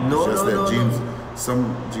one-sided game. No, it's just no, that no,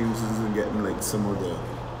 some James isn't getting like some of the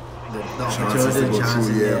chances to go chances,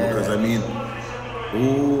 through. yeah. Because I mean,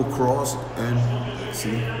 cross and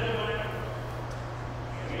see.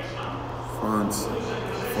 France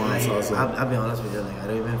also. I'll be honest with you, like I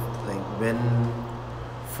don't even like when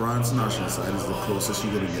France national side is the closest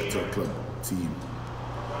you're gonna get to a club team.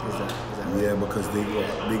 Is that Yeah, because they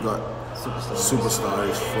got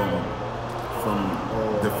superstars from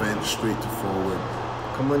defense straight to forward.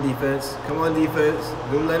 Come on defense. Don't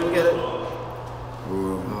let him get it.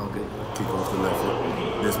 Oh, good. Kick off the left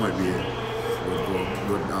foot. This might be it.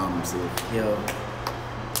 Good save. Yo,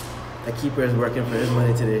 that keeper is working for his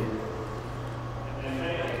money today.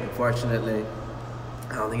 Unfortunately,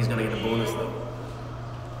 I don't think he's gonna get a bonus though.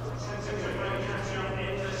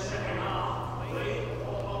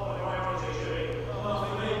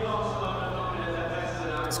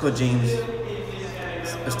 go, James.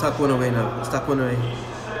 Let's tuck one away now. Let's tuck one away.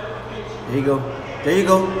 There you go. There you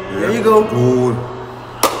go. There you go. Goal.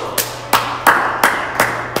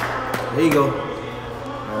 There you go.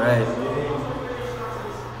 All right.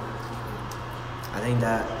 I think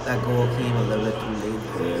that goal came a little bit too late.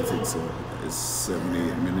 Yeah, I think so. It's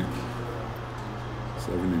 78 minute.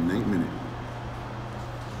 79 minute.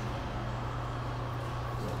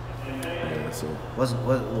 Yeah, so.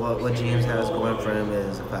 What James has going for him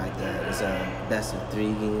is the fact that it's a best of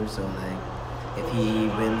 3 games. So like, if he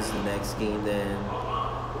wins the next game, then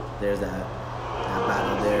there's that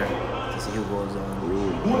battle there to see who goes on.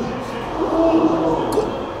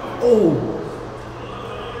 Oh!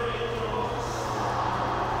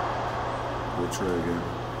 We'll try again.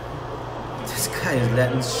 This guy is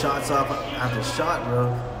letting shots off after shot,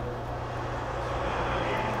 bro.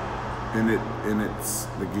 And it's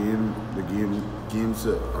the game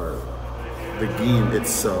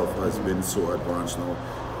itself has been so advanced now.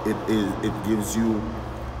 It gives you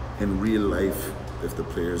in real life, if the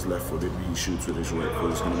player's left footed, he shoots with his right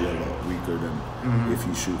foot, it's gonna be a lot weaker than if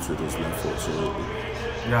he shoots with his left foot. So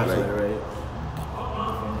you're absolutely right.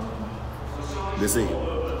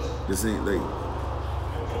 This ain't like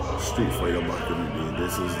Street Fighter back in the day.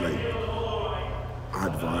 This is like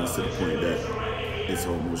advanced to the point that it's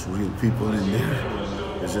almost real people in there.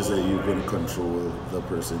 It's just that you're gonna control the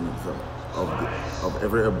person of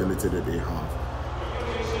every ability that they have,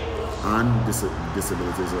 and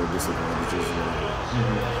disabilities or disadvantages.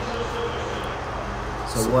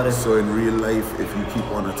 So in real life, if you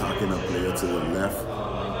keep on attacking a player to the left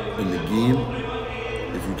in the game,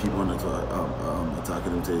 if you keep on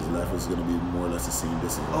attacking him to his left, it's gonna be more or less the same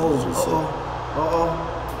disadvantages.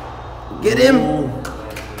 Get him!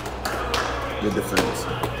 Good defense.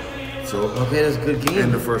 So okay, that's a good game.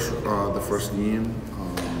 In the first game,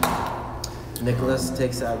 Nicholas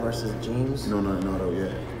takes that versus James. No, not out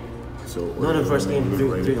yet. So the first game,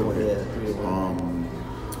 3-1. Yeah, 3-1.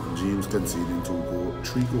 James conceding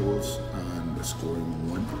 3 goals and scoring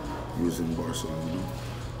 1 using Barcelona.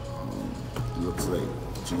 Looks like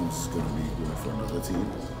James is gonna be going for another team.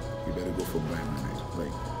 You better go for Bayern Munich.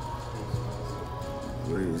 Like,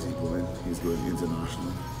 where is he going? He's going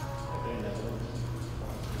international.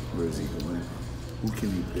 Where is he going? Who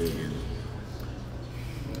can he play again?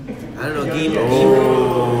 I don't know.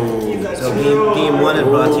 Game 1 is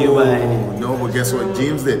brought to you by. No, but guess what?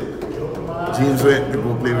 James did. James went to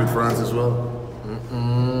go play with France as well.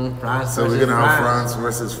 France. So we're gonna have France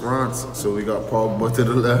versus France. So we got Pogba to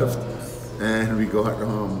the left, and we got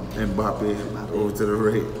Mbappe over to the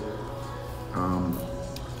right.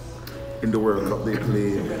 In the World Cup, they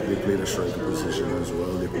play the striker position as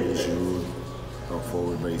well. They play Giroud up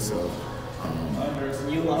forward by himself.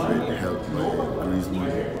 They helped by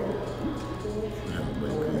Griezmann.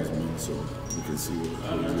 So you can see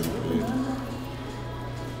how he's going to play.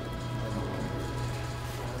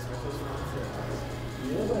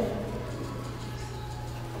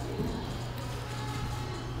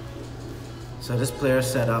 So this player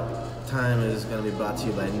setup time is going to be brought to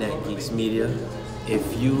you by NetGeeks Media.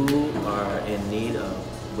 If you are in need of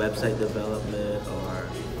website development or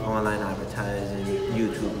online advertising,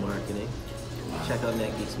 YouTube marketing, check out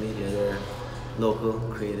NetGeeks Media. They're local,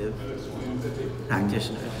 creative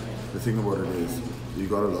practitioners. The thing about it is, you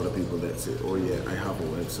got a lot of people that say, "Oh yeah, I have a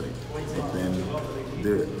website," but then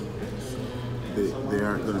they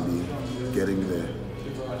aren't going to be getting the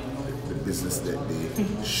business that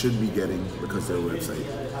they should be getting because their website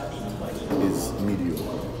is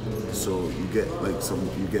mediocre. So you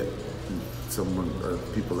get someone or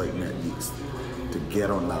people like NetGeeks to get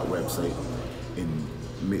on that website and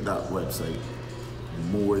make that website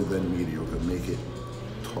more than mediocre, make it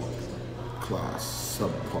top class,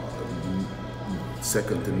 subpar,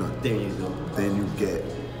 second to none. There you go. Then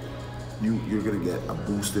you're gonna get a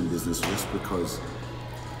boost in business just because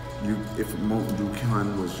if Mountain Dew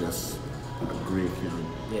can was just a great can.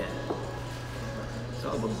 Yeah. It's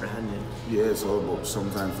all about branding. Yeah, it's all about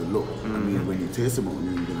sometimes the look. I mean, when you taste a Mountain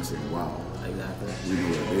Dew, you're gonna say, "Wow, Exactly. we know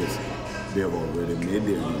what it is." They have already made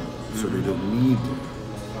their name, so they don't need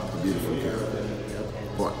a beautiful can.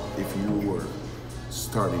 But if you were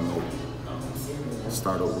starting out,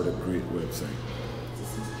 start out with a great website.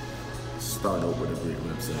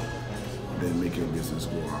 Then make your business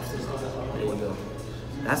go after that. There you go.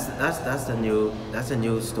 That's the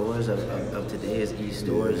new stores of today is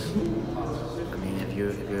e-stores. I mean, if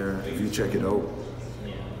you check it out,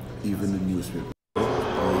 even the newspaper.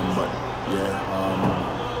 But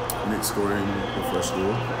yeah, Nick scoring the first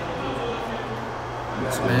goal.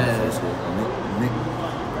 Nick,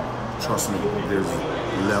 trust me, there's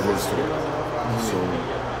levels to it. So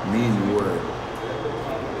me and you were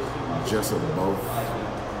just above.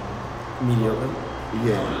 Mediocre.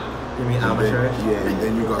 Yeah. You mean And amateur? then- yeah, and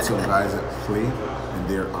then you got some guys that play, and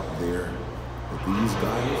they're up there. But these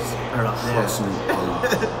guys Are up there. trust me,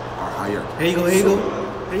 are higher. Here you go, here you go.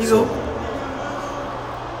 Here you go.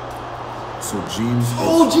 So James.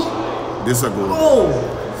 Oh, This a goal. Oh!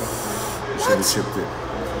 Should have chipped it.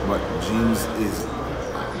 But James is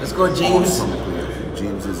Let's go, James. awesome player.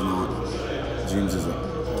 James is not. James is an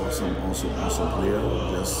awesome player.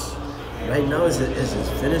 Just Right now, it's his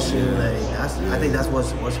finishing. Like that's, I think that's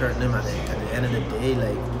what's hurting him. At the end of the day,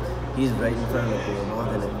 like he's right in front of the goal.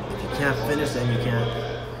 And if you can't finish, then you can't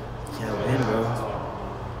win, bro.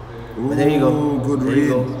 But there you go. Good there you read.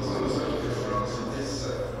 go.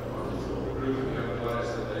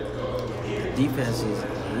 The defense, he's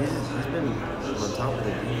been on top of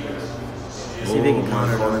the defense. Let's see if he can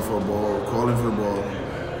counter. Calling for a ball. Calling for a ball.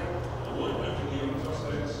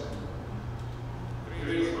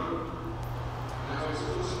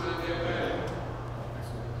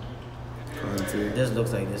 This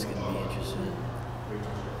looks like this could be interesting.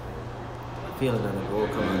 I feel another goal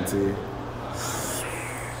coming. I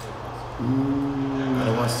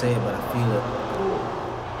don't want to say it, but I feel it.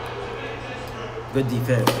 Good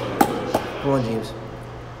defense. Come on, James.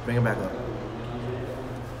 Bring it back up.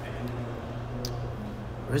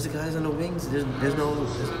 Where's the guys on the wings? There's no.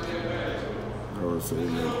 I would say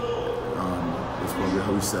it's probably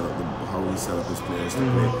how we set up his players to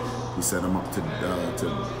play. We set them up to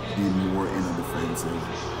be more in a defensive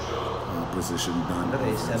position than.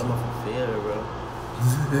 They set them up for failure, bro.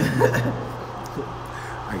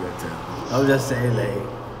 I got that. I was just saying, like,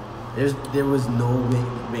 there was no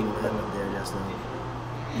wing man up there just now.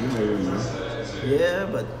 You never know. Yeah,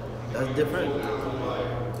 but that's different.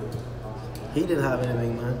 He didn't have any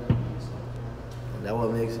wing man. And that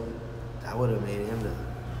would have made him the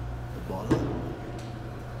baller.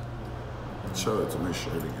 Shout out to my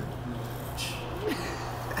shirt again.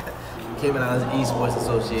 Cayman Islands Esports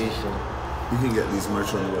Association. You can get these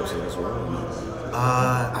merch on the website as well. Or not?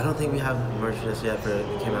 I don't think we have merch just yet for the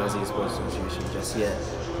Cayman Islands Esports Association just yet.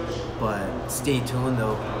 But stay tuned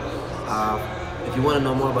though. If you want to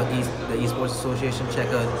know more about the Esports Association, check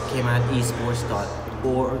out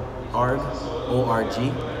caymanesports.org.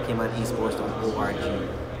 Cayman Esports.org.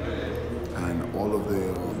 And all of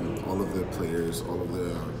the players, all of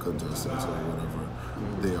the contestants or whatever,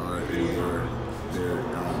 they are in their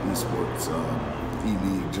esports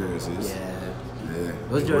E-League jerseys. Yeah.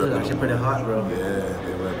 Those jerseys are actually pretty hot, bro. Yeah,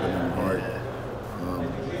 they repping them hard.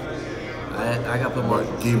 I got put more.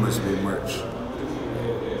 Gamers Bay merch.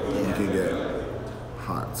 You can get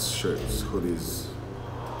hats, shirts, hoodies.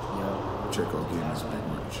 Yeah. Check out Gamers Bay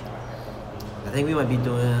merch. I think we might be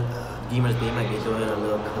doing. Gamers Bay might be doing a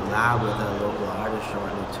little collab with a local artist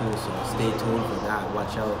shortly too, so stay tuned for that.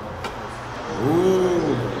 Watch out.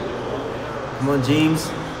 Ooh. Come on, James.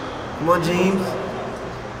 Come on, James.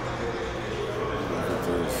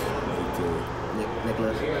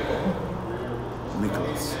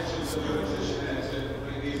 Nicholas.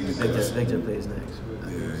 Victor plays next.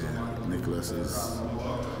 Yeah. Nicholas is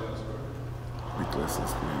playing.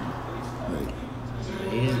 Like,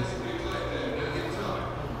 and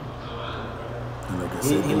like I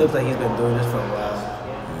said, He looks like he's been doing this for a while.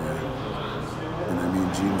 Yeah. And I mean,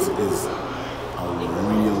 James is a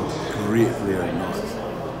real great player now.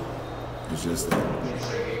 It's just that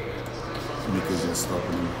Nick is just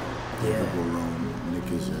stopping him. Yeah. Go around.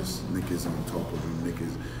 Nick is on top of him. Nick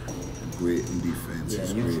is great in defense.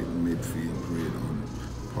 He's great in midfield. Great on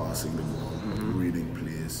passing the ball, reading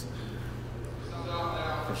plays.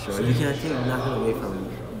 For sure. You can't take nothing away from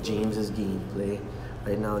James's gameplay.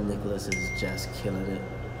 Right now, Nicholas is just killing it.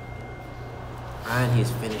 And he's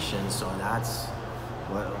finishing, so that's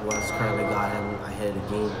what's currently got him ahead of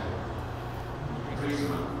the game.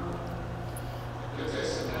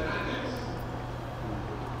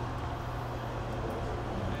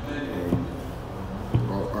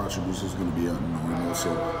 Our attributes is going to be unknown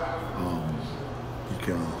also. You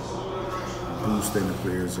can boost any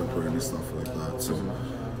players up and stuff like that. So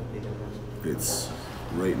it's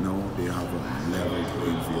right now they have a level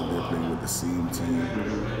playing field. They're playing with the same team.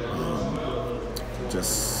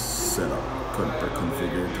 Just set up,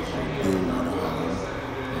 configured to how they want to have them,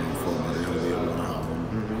 formatted how they want to have them.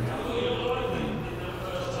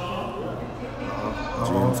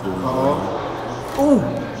 James going on.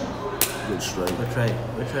 Good strike. Good try.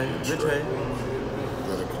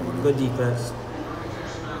 Got a corner. Good defense.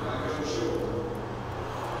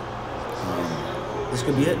 This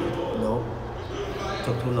could be it. No.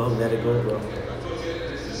 Took too long. Let it go, bro.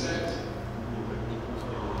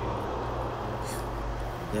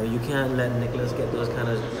 Yeah, you can't let Nicholas get those kind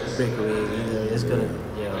of breakaways either. It's gonna,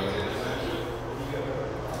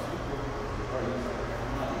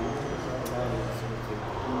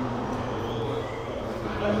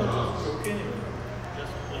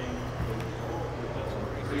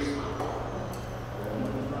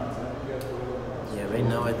 right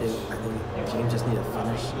now I think James just need to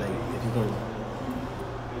finish. Like if you can,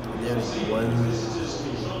 there's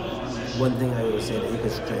one thing I would say that you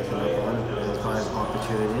could strengthen up on as far as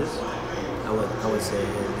opportunities. I would say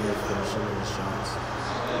his finishing and his shots.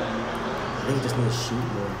 I think he just needs to shoot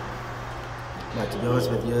more. But to be honest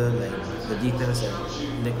with you, like the defense that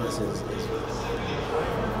Nicholas is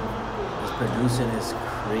producing is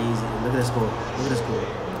crazy. Look at this goal. Look at this goal.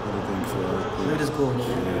 Look at this goal.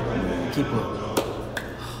 Keeper.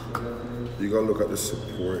 You gotta look at the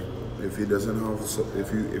support. If he doesn't have,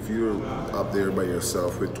 if you're up there by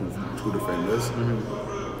yourself with two defenders,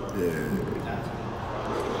 yeah.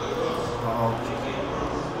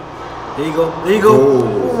 There you go. There you go.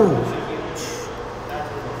 Oh.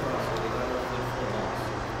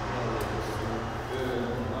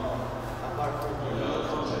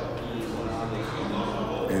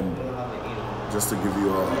 And just to give you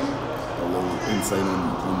a little insight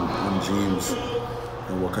on James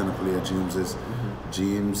and what kind of player James is.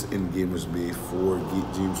 James in Gamers Bay,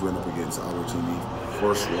 James went up against Albertini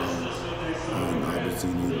first round, and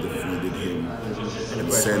Albertini defeated him and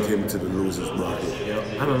sent him to the losers bracket.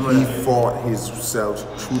 He fought himself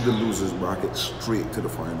through the losers bracket straight to the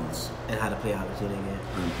finals. And had to play Albertini again.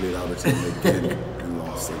 And played Albertini again and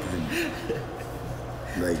lost again.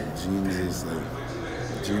 Like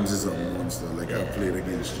James is a monster. Like I played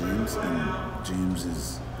against James, and James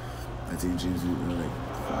is, I think James is like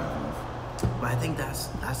 5-0. But I think that's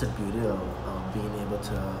the beauty of being able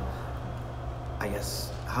to, I guess,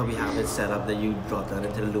 how we have it set up that you drop down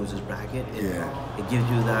into the losers bracket. It gives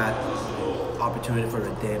you that opportunity for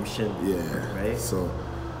redemption. Yeah. Right. So,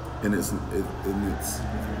 and it's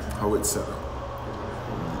how it's set up.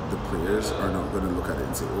 The players are not going to look at it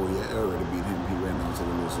and say, "Oh yeah, I already beat him. He went down to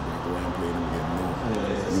the losers bracket. I'm playing him again." No,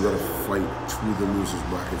 you got to fight through the losers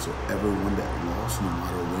bracket. So everyone that lost, no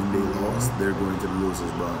matter when they lost, they're going to the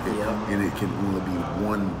losers bracket, and it can only be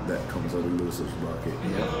one that comes out of the losers bracket.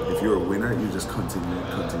 If you're a winner, you just continue.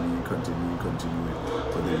 But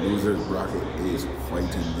the losers bracket is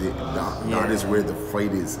fighting. That is where the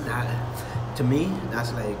fight is. That, to me,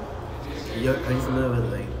 that's like. Are you familiar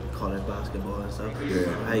with like college basketball and stuff?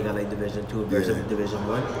 Yeah. How you got like Division 2 versus Division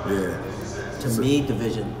 1? Yeah. To me,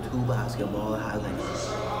 Division 2 basketball has like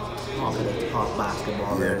top of the top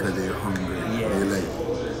basketball. Yeah, because they're hungry. Yeah. They're like,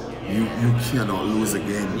 you cannot lose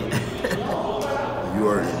again. You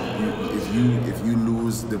are if you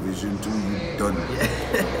lose Division 2, you're done.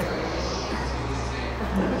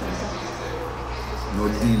 No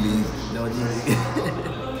D-League. No D-League.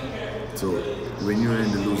 So when you're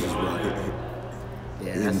in the losers bracket,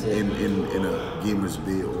 in a Gamers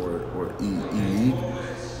Bay or E-League,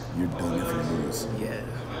 you're done if you lose. Yeah.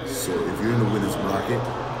 So if you're in the winners bracket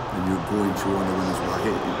and you're going through on the winners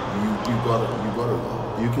bracket,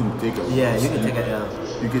 you can take a loss. You can take a L.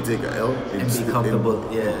 You can take a L and be comfortable.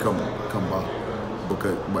 Come back.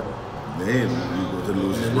 But then you go to the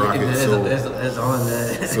losers bracket. It's on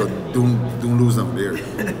there. So don't lose them there.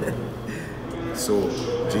 So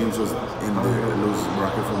James was in the losers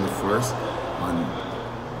bracket from the first, and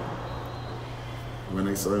when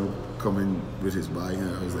I saw him coming with his bike,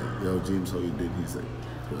 I was like, "Yo, James, how you did?" He's like,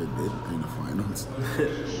 "I did in the finals."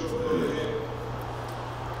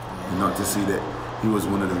 And not to see that he was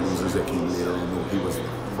one of the losers that came later on. No, he was the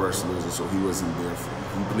first loser, so he wasn't there.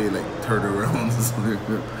 He played like 30 rounds.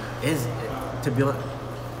 To be honest,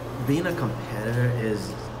 being a competitor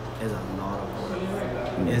is a lot of work.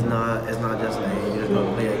 It's not just like you just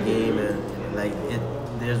go play a game and like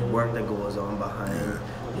there's work that goes on behind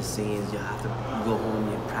the scenes. You have to go home,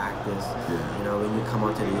 you practice. You know, when you come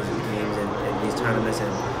out to these games and these tournaments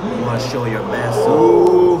and you want to show your best.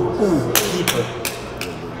 So keeper.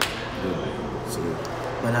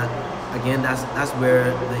 But again, that's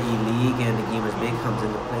where the E-League and the Gamers Bay comes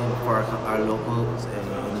into play for our locals and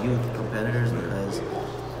youth competitors, because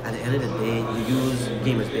at the end of the day, you use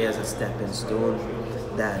Gamers Bay as a stepping stone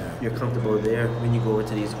that you're comfortable there when you go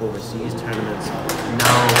into these overseas tournaments.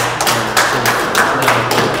 Now,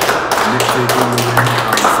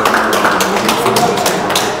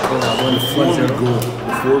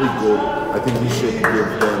 before we go, I think we should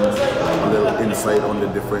give them a little insight on the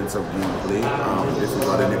difference of gameplay. If we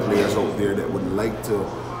got any players out there that would like to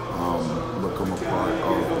become a part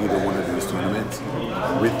of either one of these tournaments.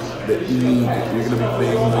 With the E-League, you're going to be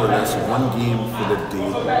playing more or less one game for the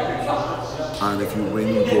day. And if you win,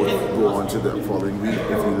 you go on to the following week.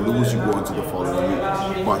 If you lose, you go on to the following week.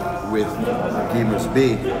 But with Gamers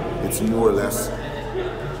Day, it's more or less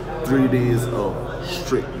 3 days of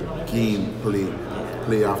strict game play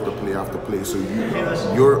after play after play. So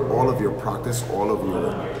all of your practice, all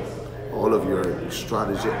of your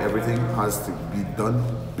strategy, everything has to be done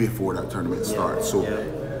before that tournament starts. So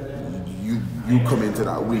you come into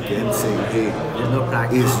that weekend saying, hey, no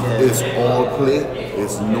practice, it's all play,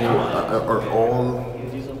 it's no or all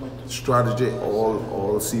strategy,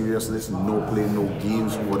 all seriousness, no play, no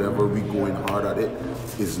games, whatever, we going hard at it,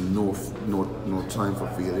 is no time for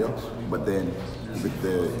failure. But then with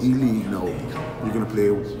the E-League now, you're gonna play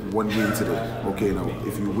one game today. Okay, now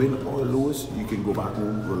if you win or lose, you can go back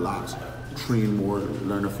home, relax, train more,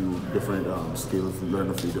 learn a few different skills, learn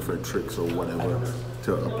a few different tricks or whatever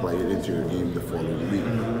to apply it into your game the following week.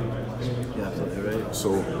 Yeah, absolutely right.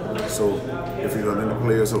 So if you're any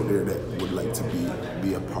players out there that would like to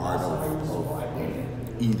be a part of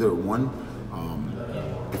either one,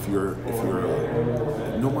 if you're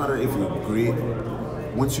no matter if you're great,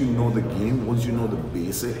 once you know the game, once you know the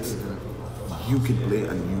basics, you can play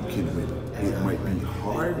and you can win. It might be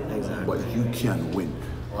hard, but you can win.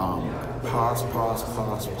 Pass,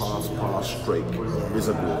 strike is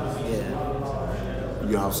a goal.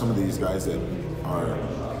 You have some of these guys that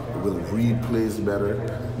will read plays better.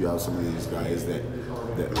 You have some of these guys that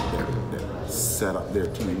set up their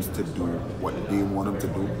teams to do what they want them to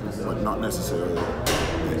do, but not necessarily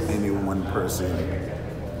that any one person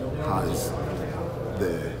has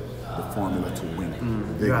the formula to win.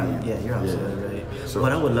 You're absolutely right. So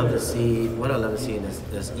what I would love to see in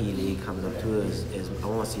this E-League coming up too is I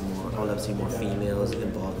want to see more. I would love to see more females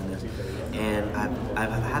involved in this. And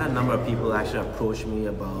I've had a number of people actually approach me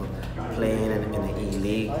about playing in the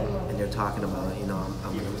E-League, and they're talking about, you know,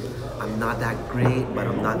 I'm not that great, but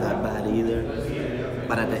I'm not that bad either.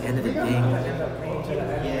 But at the end of the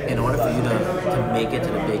day, in order for you to make it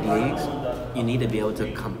to the big leagues, you need to be able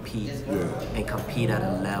to compete and compete at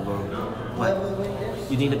a level, but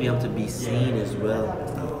you need to be able to be seen as well.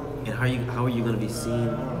 And how are you going to be seen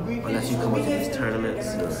unless you come out to these tournaments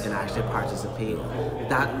and actually participate?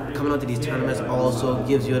 That coming out to these tournaments also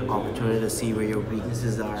gives you an opportunity to see where your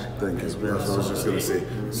weaknesses are as well. That's what I was just going to say.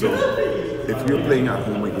 So if you're playing at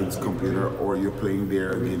home against computer, or you're playing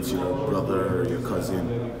there against your brother or your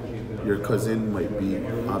cousin might be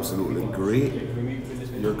absolutely great.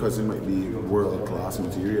 Your cousin might be world-class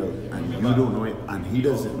material, and you don't know it, and he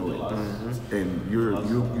doesn't know it. And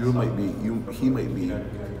he might be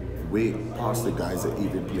way past the guys that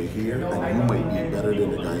even play here, and you might be better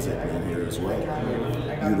than the guys that play here as well.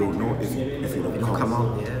 You don't know if you don't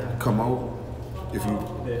come out. If you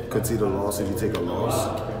concede a loss, if you take a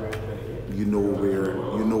loss, you know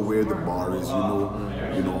where the bar is.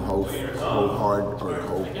 You know how hard or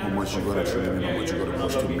how much you gotta train and how much you gotta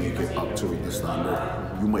push to make it up to the standard.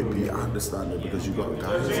 You might be at the standard because you got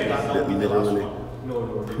guys that literally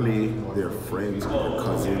play their friends or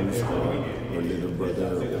cousins or little brother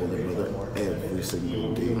or older brother every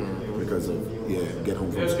single day because of get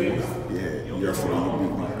home from school. Yesterday you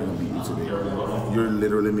beat me, I'm gonna beat you today. You're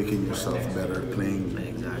literally making yourself better playing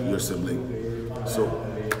your sibling. So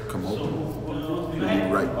come on, we'll be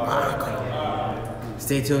right back.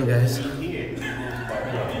 Stay tuned, guys.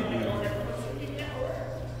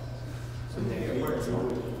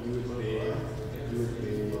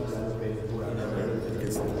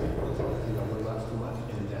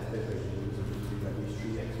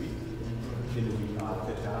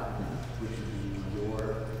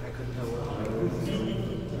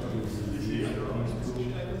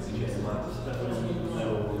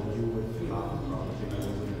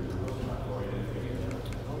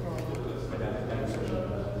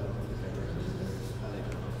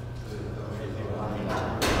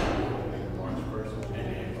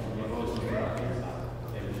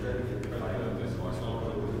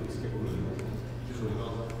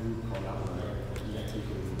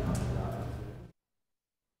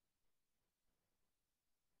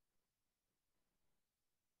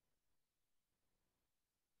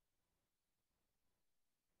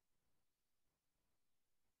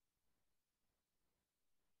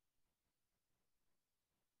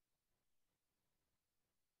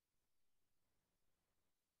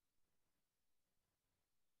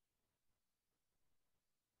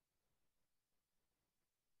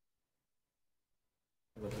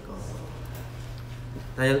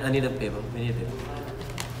 I need a paper. We need a paper.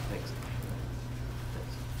 Thanks.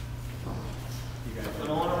 You guys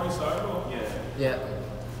don't want to restart? Yeah.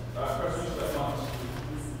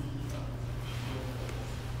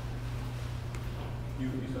 You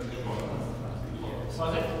started.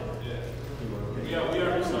 Was it? Yeah.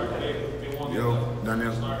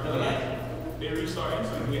 They restarting,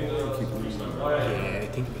 so we will restart. Yeah, I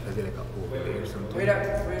think because they're like a overlay or something. Wait up.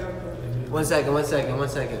 1 second, 1 second, 1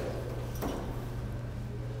 second.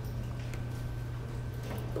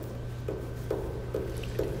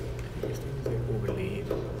 These things are overlaid.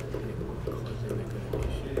 And it will cause them like an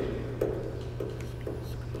issue.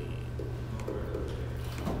 Screen.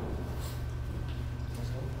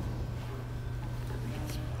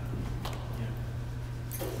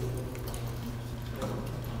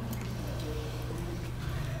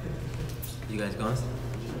 You guys gone?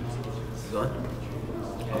 You gone?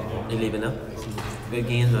 You leaving now? Good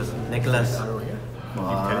games was Nicholas.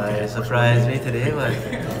 Boy, surprised me today, man.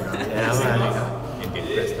 Yeah, man.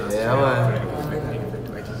 Yeah, man.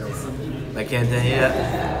 Like Kenton here.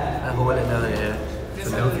 I hold it down here.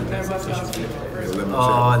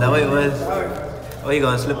 Oh, that way it was. Oh, you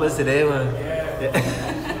gonna slip us today, man?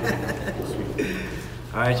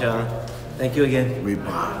 Alright, y'all. Thank you again. We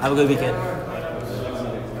back. Have a good weekend.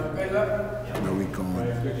 Now we gone.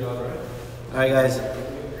 Alright, guys.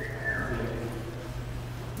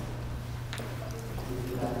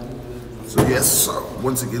 So yes,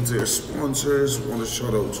 once again to our sponsors, want to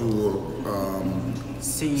shout out to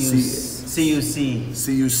CUC,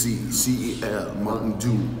 C.I.E.A, C.I.E.A, Mountain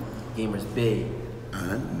Dew, Gamers Bay,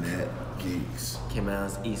 and Net Geeks, Cayman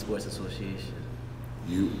Islands Esports Association.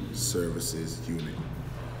 Youth Services Unit.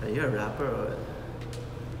 Are you a rapper or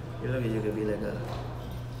you look like you could be like a,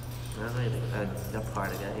 I don't know, like a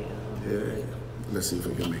part of guy. You know? Yeah. Let's see if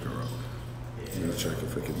we can make her up. Let's check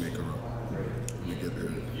if we can make her up. Let me get there.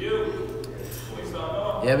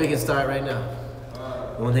 Yeah, we can start right now.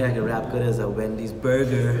 The one thing I can rap good is a Wendy's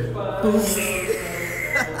burger.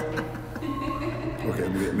 Okay,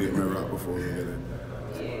 make my rap before we get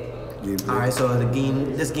in. Alright, so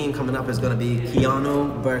this game coming up is gonna be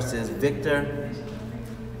Keanu versus Victor.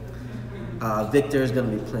 Victor is gonna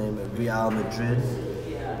be playing with Real Madrid,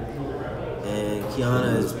 and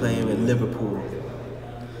Keanu is playing with Liverpool.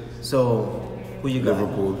 So, who you got?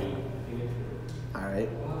 Liverpool. Alright.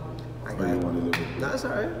 Oh, you want Liverpool? No, that's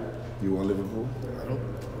alright. You want Liverpool? I don't.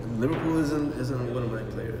 Liverpool isn't one of my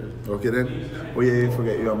players. Okay then. Oh yeah, you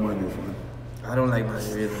forget you have money, fan. I don't like mine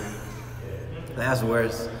either. That's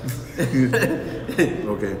worse.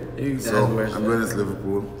 Okay. That's So worse. I'm going to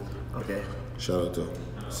Liverpool. Okay. Shout out to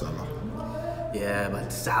Salah. Yeah,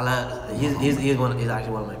 but Salah, he's actually one of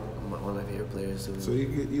my favorite players. So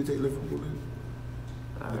you take Liverpool then?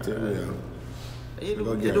 You take Real. You You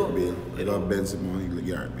got Gareth Bale. You got Benzema. You got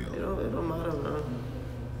Gareth Bale. It don't matter, man.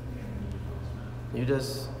 You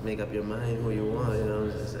just make up your mind who you want, you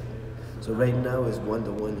know. So right now it's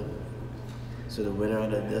 1-1. So the winner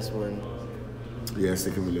out of this one. Yeah,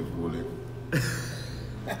 sticking with Liverpool then.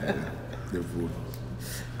 Yeah, Liverpool.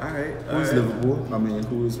 Alright. Who's Liverpool? I mean,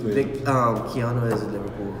 who is playing? Keanu is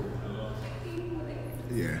Liverpool.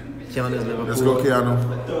 Yeah. Keanu is Liverpool. Let's go, Keanu.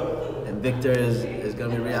 And Victor is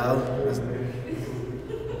gonna be Real.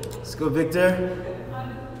 Let's go, Victor.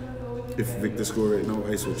 If Victor score right now,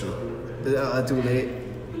 I switch up. Too late.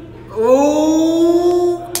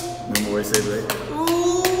 Oh! Remember what I said, right?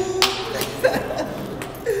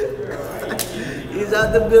 He's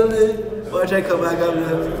out the building. Watch I come back up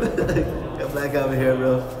here. Come back over here,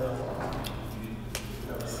 bro.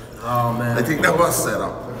 Oh man. I think that was set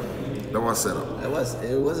up. That was set up.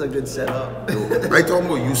 It was a good setup. I told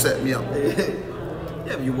you you set me up.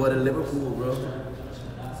 Yeah, but you wanted Liverpool, bro.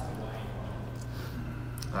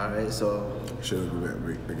 Alright, so Should have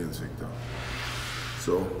went against Victor.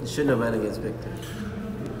 So you shouldn't have went against Victor.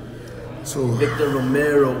 So Victor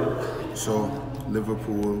Romero. So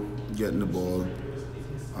Liverpool getting the ball.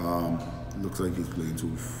 Looks like he's playing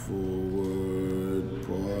to forward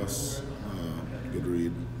pass. Good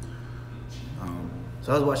read.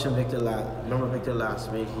 So I was watching Victor remember Victor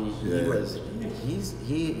last week?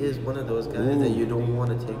 He is one of those guys that you don't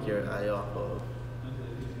want to take your eye off of.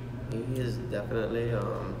 He is definitely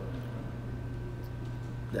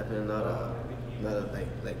not a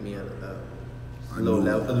like me on a low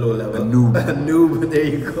level. A noob. A noob. There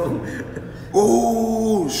you go.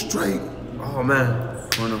 Oh, strike. Oh man.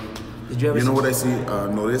 Oh no. Did you ever know what I see?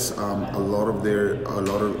 Notice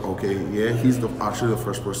he's actually the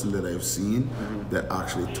first person that I've seen that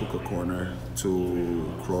actually took a corner to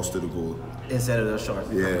cross to the goal. Instead of the short.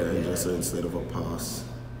 Just instead of a pass.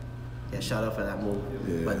 Yeah, shout out for that move.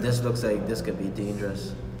 Yeah. But this looks like this could be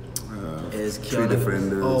dangerous. Is Three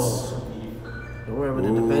defenders. Oh. Don't worry about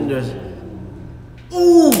the defenders.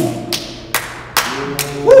 Ooh!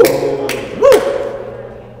 Woo! Woo!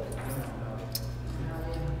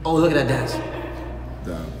 Oh, look at that dance.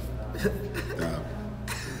 Damn.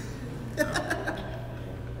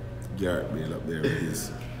 Gareth Bale up there with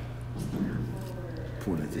his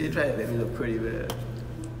ponytail. You try to make me look pretty, man.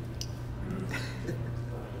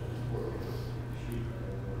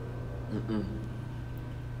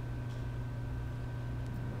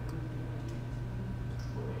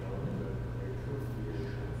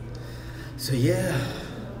 So yeah,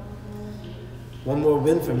 one more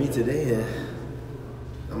win for me today, and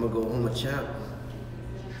I'm gonna go home a champ.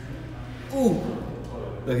 Ooh,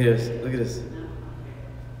 look at this, look at this.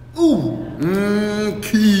 Ooh,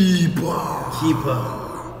 keeper.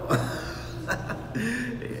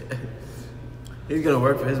 He's gonna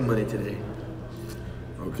work for his money today.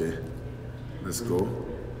 Okay, let's go.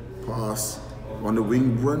 Pass. On the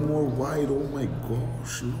wing, run more wide. Oh my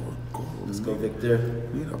gosh, Lord God. Let's go, Victor.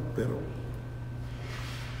 Need a better.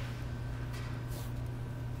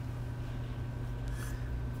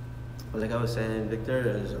 But like I was saying, Victor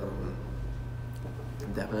is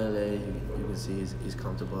definitely, you can see he's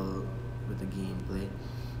comfortable with the gameplay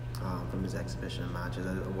from his exhibition matches.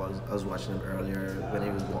 I was watching him earlier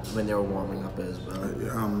when they were warming up as well.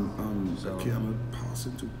 So Keanu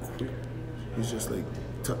passing too quick. He's just like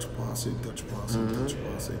touch passing.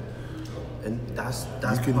 And that's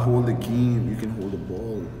you can hold the game. You can hold the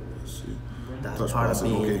ball. See? That's touch part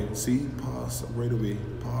passing. of being. Okay, see, pass right away.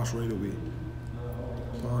 Pass right away.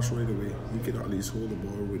 Pass right away. He can at least hold the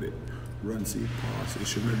ball with it. Run, see, pass. It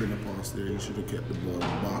shouldn't have been a pass there. He should have kept the ball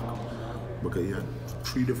back because he had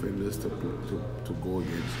 3 defenders to go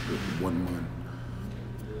against with 1 man.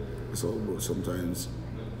 It's all about sometimes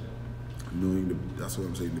knowing that's what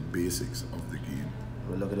I'm saying, the basics of the game.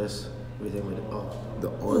 Well, look at this. What do you think with it? Oh. The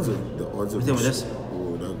odds of What do you think with this?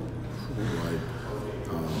 Oh, that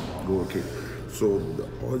wide goal kick. So the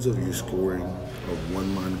odds of you scoring of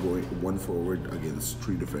 1 man going 1 forward against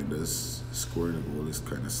 3 defenders scoring a goal is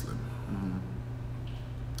kind of slim.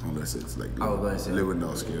 Unless it's like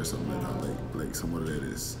Lewandowski or something like that, like someone that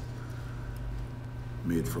is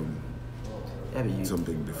made from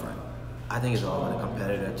something different. I think it's all about the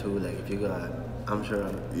competitor too. Like if you got, I'm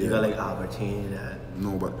sure you got like Albertini that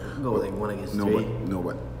go like 1 against 3.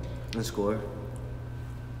 And score.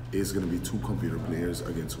 It's gonna be 2 computer players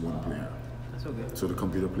against 1 player. That's okay. So the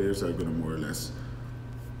computer players are gonna more or less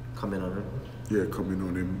come in on him. Yeah, come in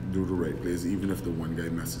on him, do the right plays, even if the one guy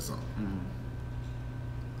messes up.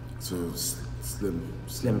 So slim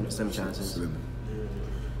chances. Slim.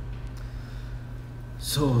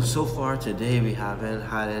 So far today we haven't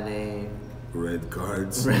had any red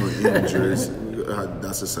cards, no injuries.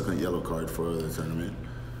 That's the 2nd yellow card for the tournament.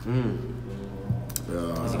 We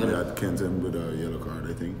had Kenton with a yellow card,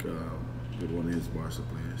 I think, with one of his Barca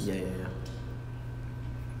players. Yeah.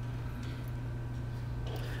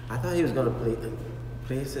 I thought he was gonna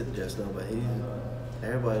place it just now, but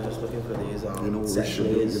everybody's just looking for these you know what we should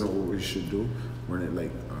do? You know what we should do? Run it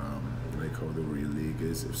like how the real league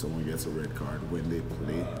is. If someone gets a red card when they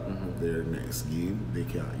play their next game, they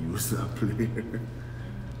can't use that player.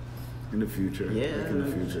 In the future. Yeah. In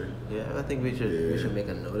the future. Yeah, I think we should make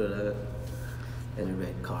a note of that. And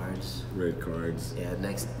red cards. Yeah,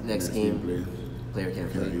 next game player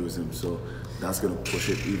can't play. Use him. So that's gonna push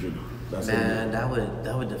it even.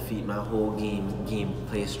 That would defeat my whole game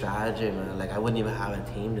play strategy, man. Like I wouldn't even have a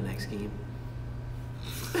team the next game.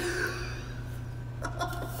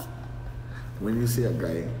 When you see a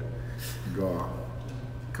guy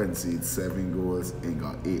concede 7 goals and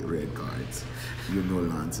got 8 red cards, you know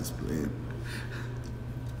Lance is playing.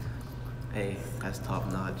 Hey, that's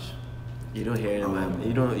top notch. You don't hear you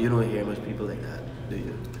don't hear much people like that, do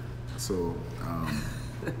you? So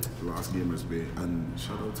last Gamers Bay, and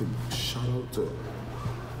shout out to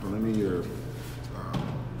let me your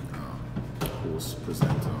host,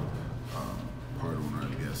 presenter, part owner,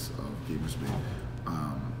 I guess, of Gamers Bay.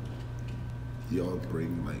 Y'all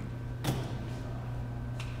bring like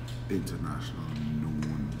international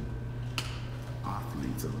known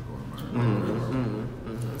athletes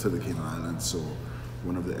to the Cayman Islands. So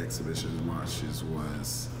one of the exhibition matches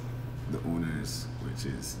was the owners, which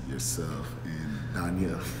is yourself and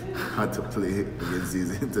Daniel, had to play against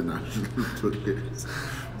these international players.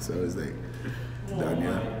 So I was like,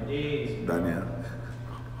 Daniel,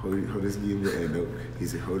 how this game will end up? He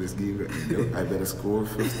said, how this game will end up? I better score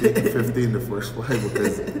 50 in the first 5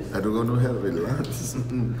 because I don't got no help with Lance.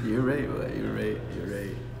 You're right, boy. You're right.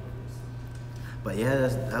 But yeah,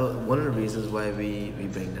 that's one of the reasons why we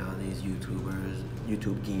bring down these YouTube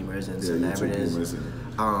gamers and celebrities.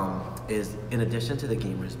 Is in addition to the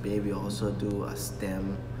Gamers Bay, we also do a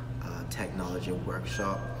STEM technology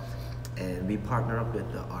workshop, and we partner up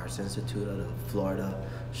with the Arts Institute of Florida.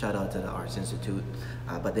 Shout out to the Arts Institute,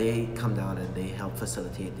 but they come down and they help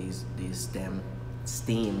facilitate these STEM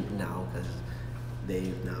now, because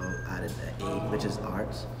they've now added the A, which is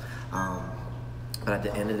arts. But at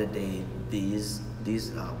the end of the day, these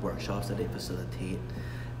workshops that they facilitate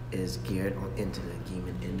is geared into the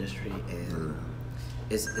gaming industry, and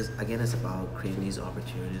it's again, it's about creating these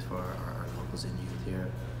opportunities for our locals and youth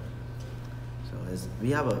here. So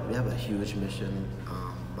we have a huge mission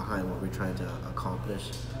behind what we're trying to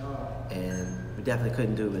accomplish, and we definitely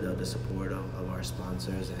couldn't do it without the support of our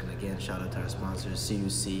sponsors. And again, shout out to our sponsors,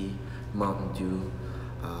 C.I.E.A, Mountain Dew,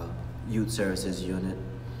 Youth Services Unit.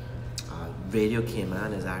 Radio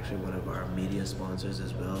Cayman is actually one of our media sponsors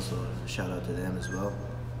as well, so shout out to them as well.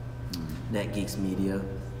 NetGeeks Media,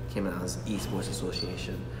 Cayman Islands Esports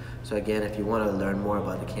Association. So again, if you want to learn more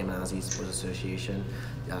about the Cayman Islands Esports Association,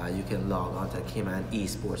 you can log on to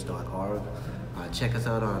caymanesports.org. Check us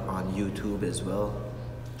out on YouTube as well.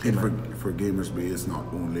 And for Gamers Bay, it's not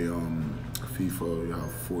only FIFA, you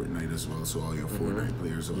have Fortnite as well, so all your Fortnite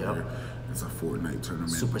players over there. It's a Fortnite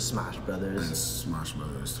tournament. Super Smash Brothers. And Smash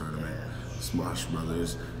Brothers tournament. Yeah. Smash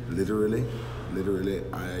Brothers, literally,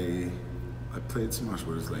 I played Smash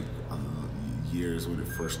Brothers like years when it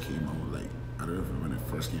first came out. Like, I don't know if when it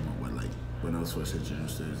first came out, but like when I was first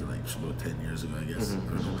introduced to it, it was like about 10 years ago, I guess. I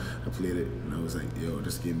don't know. I played it and I was like, yo,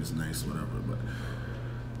 this game is nice, whatever. But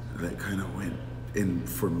that kind of went, and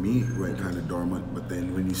for me, went kind of dormant. But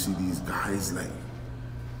then when you see these guys, like,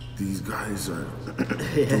 these guys are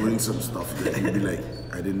doing some stuff that you'd be like,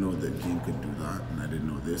 I didn't know that game could do that, and I didn't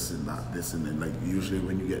know this and that, this, and then like usually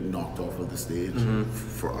when you get knocked off of the stage,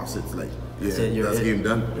 for us it's like, yeah, that's game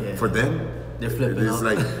done. Yeah. For them, they're flipping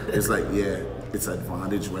it's like, yeah, it's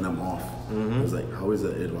advantage when I'm off. It's like, how is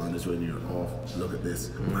it advantage when you're off? Look at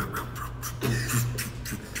this.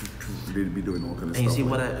 They'd be doing all kind of stuff. And you see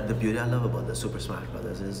what the beauty I love about the Super Smash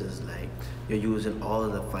Brothers is like you're using all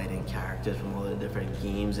of the fighting characters from all the different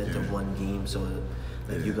games into one game. So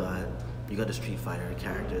like you got the Street Fighter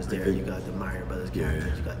characters there, you got the Mario Brothers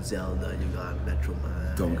characters, you got Zelda, you got Metro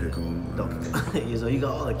Man, Donkey Kong. So you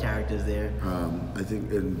got all the characters there. I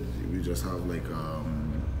think, and we just have like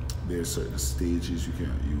there's certain stages you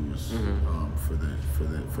can't use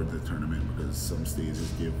for the tournament, because some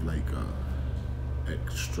stages give like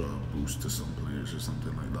extra boost to some players or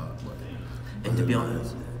something like that. But and to be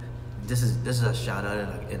honest, this is a shout out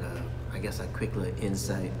and I guess a quick little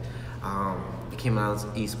insight. The Cayman Islands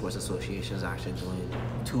Esports Association is actually doing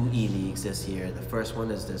 2 E-Leagues this year. The first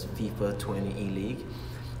one is this FIFA 20 E-League,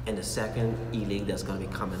 and the second E-League that's going to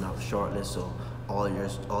be coming up shortly. So all your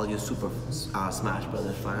Super Smash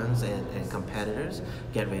Brothers fans and competitors,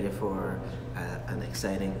 get ready for an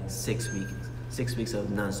exciting 6 weeks of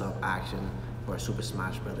non-stop action for Super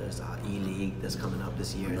Smash Brothers E-League that's coming up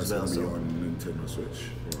this year as well. That's going to be on Nintendo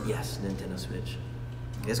Switch. Yes, Nintendo Switch.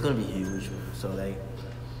 It's going to be huge. So like,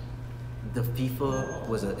 the FIFA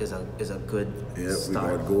is a good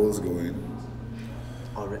start. We got goals going.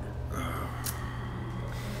 Already.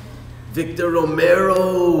 Victor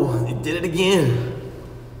Romero, he did it again.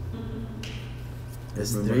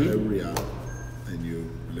 That's 3. Real and you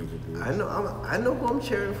Liverpool. I know who I'm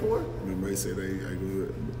cheering for. Remember I said I go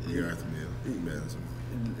with Gareth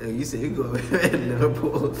Bale. You said you go with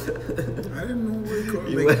Liverpool. I didn't know what you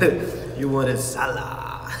called it. You wanted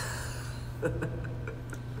Salah.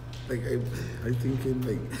 Like I thinking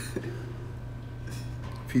like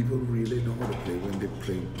people really know how to play when they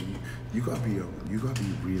play. You gotta be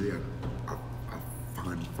really a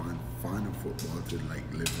fan of football to like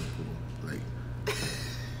Liverpool. Like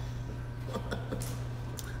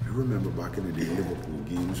I remember back in the day, Liverpool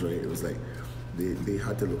games, right? It was like they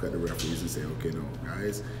had to look at the referees and say, okay, no,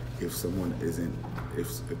 guys, if someone isn't,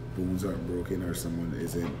 if bones aren't broken or someone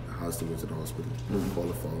has to go to the hospital, don't call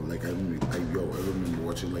a foul. Like I remember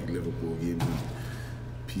watching like Liverpool games and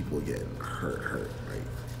people getting hurt. Like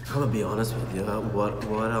I'm gonna be honest with you.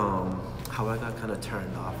 How I got kind of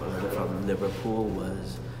turned off a little from Liverpool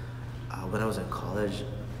was when I was in college.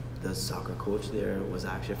 The soccer coach there was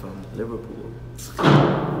actually from Liverpool,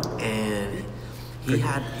 and he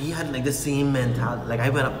had like the same mentality. Like I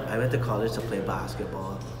went to college to play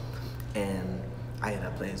basketball, and I ended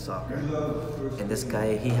up playing soccer. And this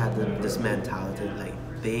guy, he had this mentality, like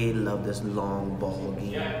they love this long ball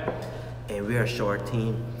game, and we're a short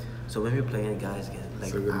team. So when we're playing guys again,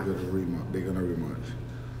 like so they're gonna rematch.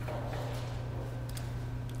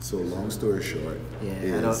 So long story short,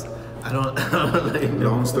 I don't like,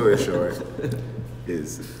 long story short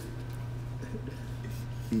is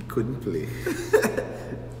he couldn't play.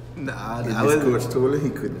 His coach told him he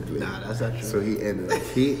couldn't play. Nah, that's not true. So he ended up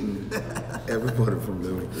hating everybody from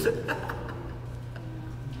Liverpool.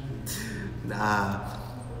 Nah,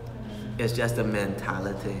 it's just a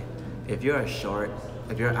mentality. If you're a short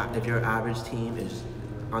if your average team is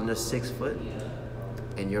under 6 foot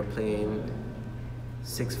and you're playing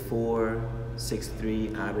 6'4",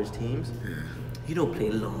 6'3" average teams, you don't play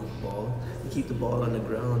long ball. You keep the ball on the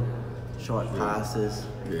ground, short passes,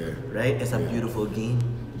 right? It's a beautiful game.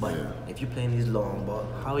 But if you're playing these long ball,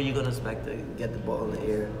 how are you gonna expect to get the ball in the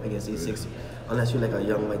air against these 6, unless you're like a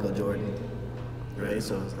young Michael Jordan, right?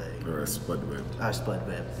 So it's like or a Spud Webb. Spud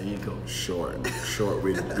Webb. There you go. Short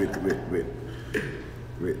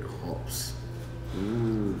with hops.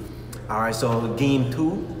 All right, so game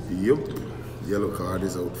 2. Yep. Yellow card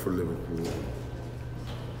is out for Liverpool.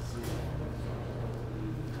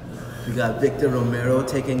 We got Victor Romero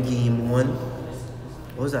taking game 1.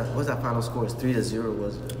 What was that? What was that final score? It's 3-0,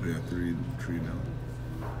 was it? Yeah, 3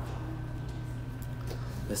 now.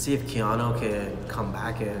 Let's see if Keanu can come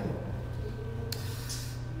back and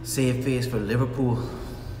save face for Liverpool.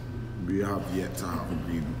 We have yet to have a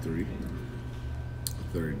game 3. A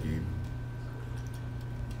third game.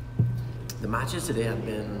 The matches today have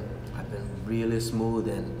been really smooth,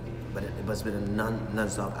 but it's been a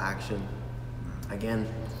non-stop action. Again,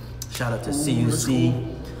 shout out to CUC,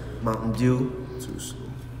 Mountain Dew, Too slow.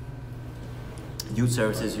 Youth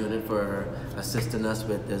Services Unit for assisting us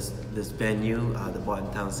with this venue, the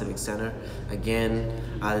Barton Town Civic Center. Again,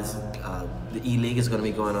 as the E-League is going to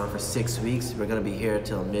be going on for 6 weeks. We're going to be here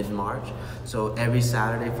till mid-March. So every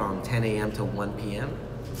Saturday from 10 a.m. to 1 p.m.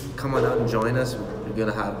 Come on out and join us. We're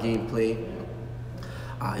going to have gameplay.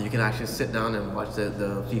 You can actually sit down and watch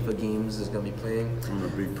the FIFA games that's going to be playing. On a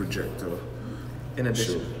big projector. In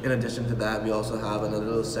addition to that, we also have another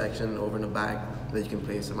little section over in the back that you can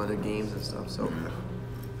play some other games and stuff. So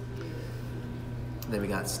then we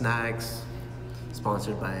got snacks,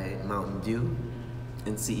 sponsored by Mountain Dew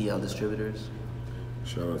and C.I.E.A distributors.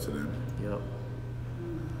 Shout out to them. Yep.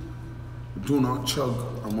 Do not chug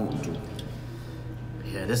a Mountain Dew.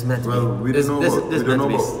 Yeah, this is meant to be. We don't know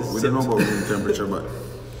about room temperature, but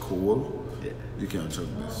cold. Yeah. You can't chug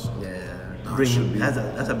this. Yeah. Should be,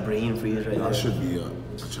 that's a brain freeze right there. That should be a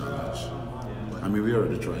challenge. I mean, we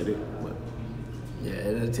already tried it, but yeah,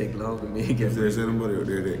 it'll take long for me to get. If there's anybody out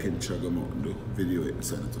there that can chug a Mountain Dew, video it and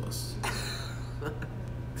send it to us.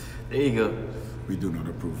 There you go. We do not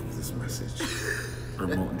approve of this message. Or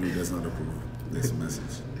Mountain Dew does not approve of this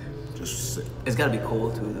message. Just sit. It's gotta be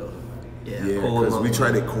cold too, though. Yeah, because we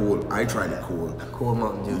tried it cold. I tried it cold. A cold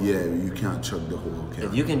Mountain Dew. Yeah, you can't chug the whole can.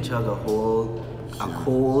 If you can chug a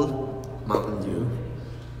cold Mountain Dew,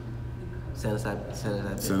 send us that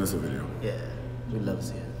video. Send us a video. Yeah, we'd love to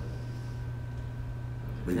see it.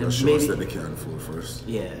 But you gotta show us that they can full first.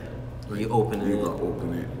 Yeah. You open it. You gotta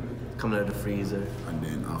open it. Come out of the freezer. And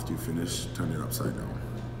then after you finish, turn it upside down.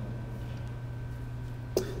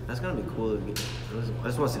 That's gonna be cool. I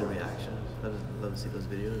just want to see the reactions. I just love to see those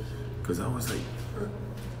videos. Cause I was like,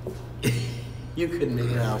 you couldn't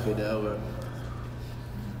make it halfway down, bro.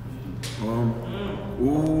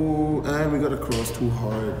 Ooh, and we got to cross too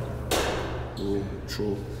hard. Oh,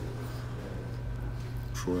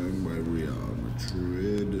 trying by Real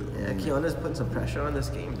Madrid. Yeah, Keanu's putting some pressure on this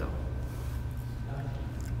game, though.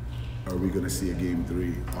 Are we gonna see a game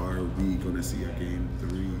 3? Are we gonna see a game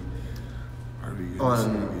 3? Are we gonna see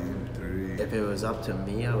a game 3? If it was up to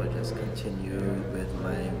me, I would just continue with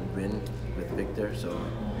my win with Victor. So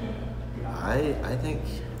I think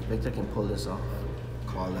Victor can pull this off.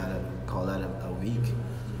 Call that a week,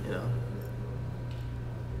 you know.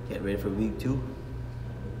 Get ready for week 2.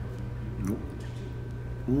 Nope.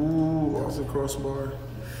 Ooh, that was a crossbar.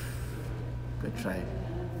 Good try.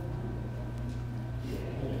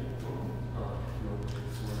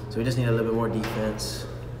 So we just need a little bit more defense.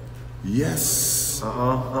 Yes.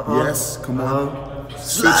 Yes, come on.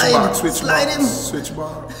 Slide. Slide him. Switch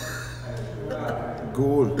back.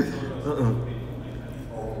 Goal.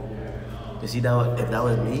 You see that? If that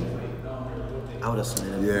was me, I would have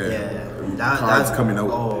slid him. Yeah. Cards coming out.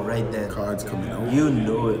 Oh, right then. Cards coming out. You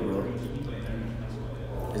know it, bro.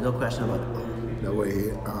 There's no question about it. That way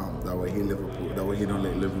he Liverpool. That way he don't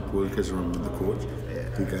let Liverpool catch him with the coach. Yeah.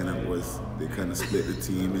 They kind of split the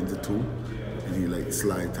team into 2, and he like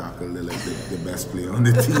slide tackle the best player on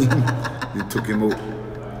the team. He took him out.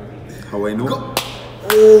 How I know?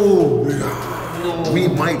 Oh, no. We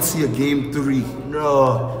might see a game 3.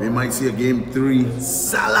 No. We might see a game 3.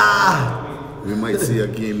 Salah. We might see a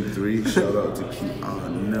game 3. Shout out to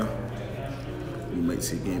Keanu. We might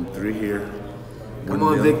see game 3 here. Come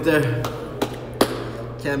on, Victor.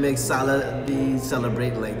 Can't make Salah be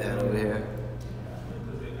celebrating like that over here.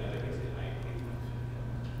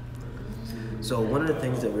 So one of the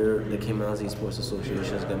things that the Cayman Islands Esports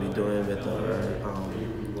Association is going to be doing with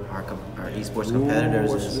our esports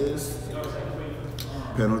competitors is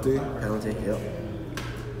Penalty Penalty, yep.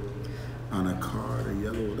 and a card, a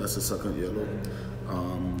yellow. That's the second yellow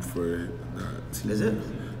for that team. Is it?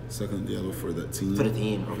 Second yellow for that team. For the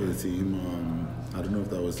team, For the team. I don't know if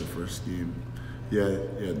that was the first game. Yeah,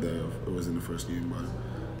 it was in the first game, but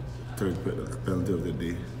third penalty of the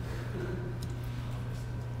day.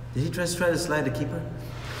 Did he try to slide the keeper?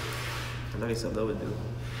 I like something that would do.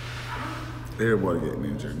 Everybody getting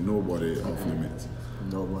injured. Nobody off limits.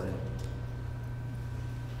 Nobody.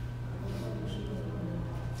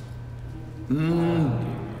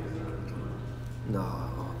 No,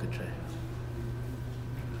 good try.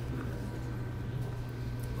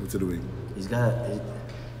 Out to the wing. He's got. Out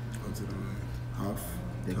to the wing. Half.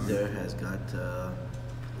 Victor has got.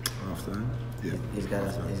 Half time. Yeah. He's got.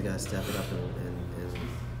 half time. He's got to step it up and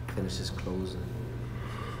finish his close.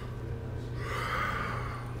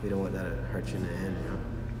 We don't want that to hurt you in the end, you know.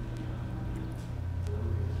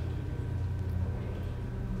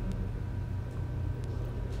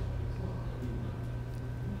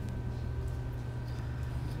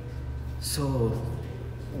 So,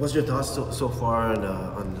 what's your thoughts so far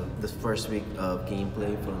on this first week of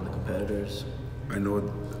gameplay from the competitors? I know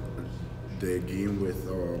the game with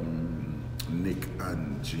Nick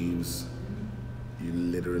and James, you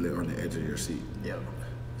literally on the edge of your seat. Yeah.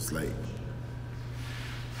 It's like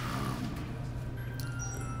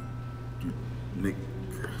Nick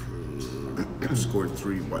scored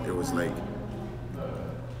 3, but it was like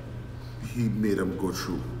he made him go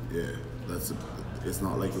through. Yeah, it's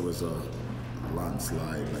not like it was a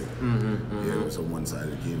landslide. Like yeah, it was a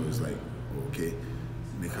one-sided game. It was like, okay,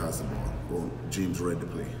 Nick has the ball. Well, James read the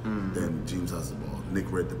play. Then James has the ball.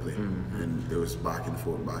 Nick read the play, and it was back and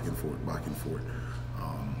forth, back and forth, back and forth.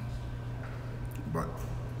 But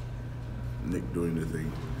Nick doing the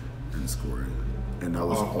thing and scoring, and that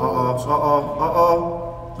was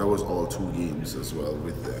that was all 2 games as well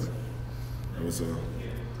with them. It was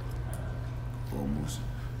almost.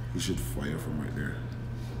 He should fire from right there.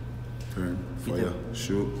 Turn, fire,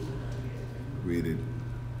 shoot, waited.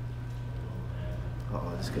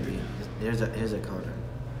 This could be. Here's a counter.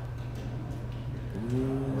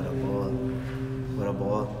 Ooh, what a ball! What a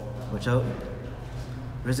ball! Watch out!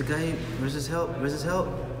 Where's the guy? Where's his help? Where's his help?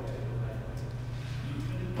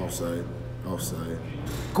 Offside, offside,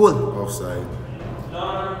 Goal! offside.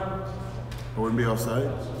 It wouldn't be offside.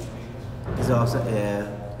 He's offside.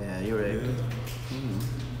 Yeah, you're right.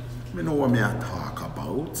 You know what me I talk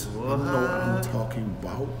about. You know what I'm talking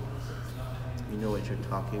about. You know what you're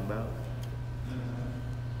talking about.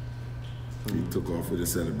 He took off with the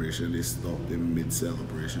celebration. They stopped him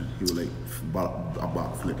mid-celebration. He was like a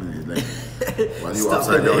back flipping. He's like, while you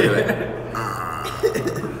upside down, you're like,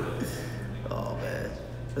 Oh man,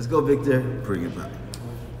 let's go, Victor. bring it back.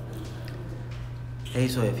 Hey,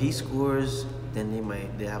 so if he scores, then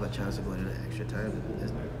they have a chance to go into extra time.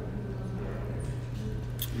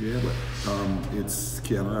 Yeah, but it's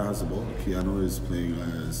Keanu that has the ball. Keanu is playing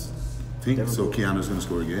as think, so Keanu's gonna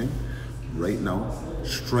score again. Right now,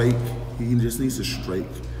 strike. He just needs to strike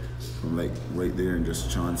from like right there and just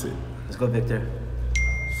chance it. Let's go, Victor.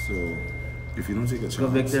 So if you don't take a chance, Go,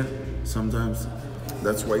 Victor. sometimes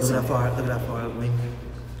that's why. Look at that far wing.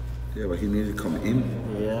 Yeah, but he needed to come in.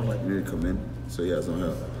 Yeah, but He needed to come in. So he has no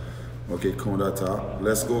help. Okay, counter attack.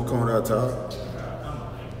 Let's go counter attack.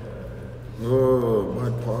 Oh,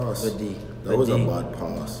 bad pass. Good D. That Good was D. a bad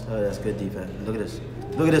pass. Oh, that's good defense. Look at this.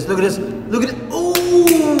 Look at this. Look at this. Look at it.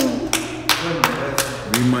 Ooh!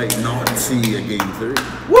 We might not see a game 3.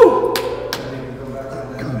 Woo!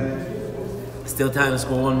 Still time to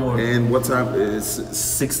score one more. And what time is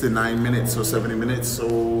 69 minutes or 70 minutes? So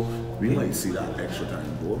we might see that extra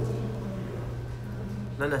time goal.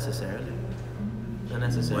 Not necessarily. Not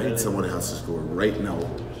necessarily. Right? Somebody has to score right now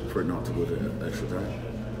for it not to go to extra time.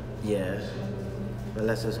 Yeah. But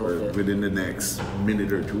let's just Or hope that. within the next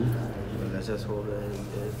minute or 2. Let's just hope that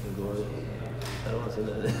it goes. I don't want to see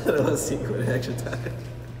that. I don't want to see it go to extra time.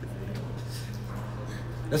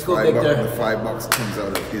 Let's go, Victor. The $5 comes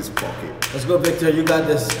out of his pocket. Let's go, Victor. You got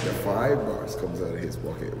this. The $5 comes out of his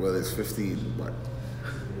pocket. Well, it's 15, but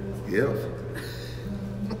yeah.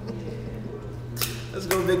 Let's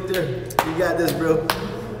go, Victor. You got this, bro.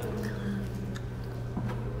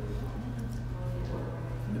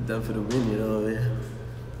 You're done for the win, you know what I mean?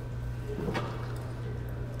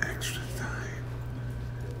 Extra time.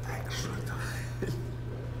 Extra time.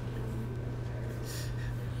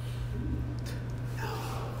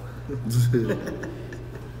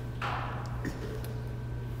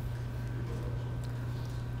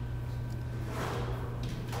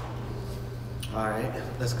 All right,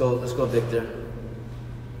 let's go, Victor.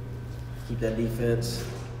 Keep that defense.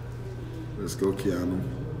 Let's go, Keanu.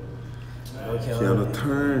 Okay, Keanu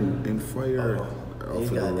turn and fire. He's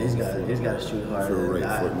got to shoot harder. For than right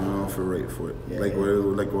that. foot, no, for right foot. Yeah, like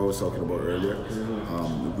what I was talking about earlier.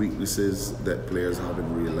 Weaknesses that players have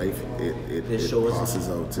in real life, it passes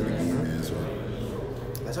out to the game as well.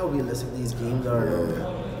 That's how realistic these games are.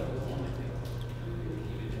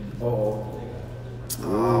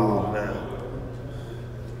 Oh man.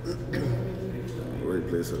 Right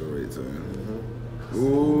place at the right time.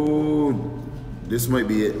 Ooh, this might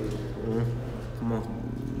be it. Come on.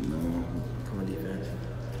 No. Come on, defense.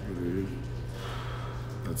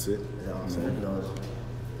 That's it. Is that offside? No.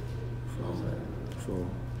 Foul.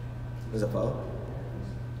 Is it foul?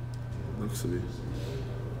 Looks to be.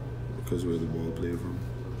 Because where the ball played from.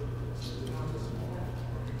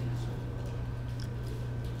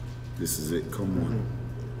 This is it. Come on.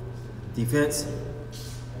 Defense.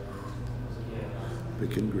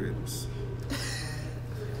 Picking grapes.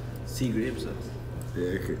 Sea grapes. Yeah,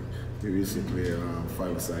 okay. You recently play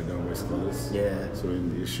 5-a-side down West Colors. Yeah. So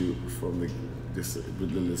when you shoot from this with the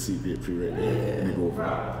little CPA tree right there, and you go for it.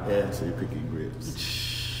 Yeah. So you're picking grapes.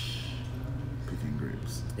 Picking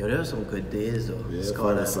grapes. Yo, there were some good days though. Yeah,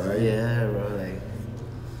 Scored 5-a-side. Yeah, bro. Like,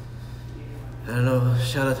 I don't know.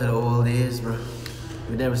 Shout out to the old days, bro.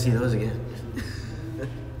 We never see those again.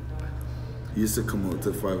 You used to come out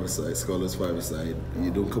to 5-a-side, Scholars 5-a-side.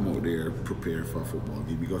 You don't come out there prepared for a football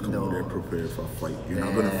game. You gotta come out there prepared for a fight. You're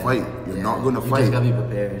not gonna fight. You're not gonna fight. You just gotta be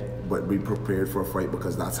prepared. But be prepared for a fight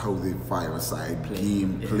because that's how the 5-a-side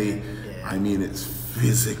game play. Yeah. I mean, it's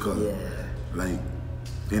physical. Yeah. Like,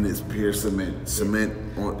 and it's pure cement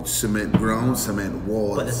ground, cement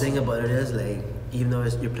walls. But the thing about it is, like, even though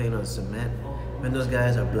you're playing on cement, when those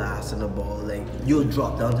guys are blasting the ball, like, you'll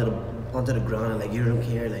drop down onto the ground and like you don't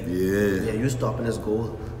care, like you're stopping this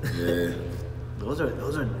goal. Yeah. those are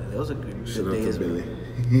good Shout out days, to Billy.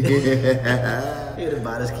 He's the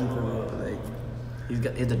baddest keeper, bro. Like he's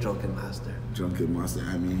the drunken master. Drunken master.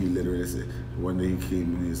 I mean, he literally said one day he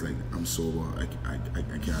came and he's like, "I'm sober. I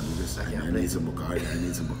can't do this. I need some Bacardi. I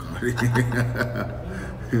need some Bacardi."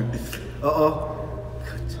 Oh,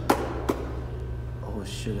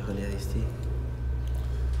 sugar honey iced tea.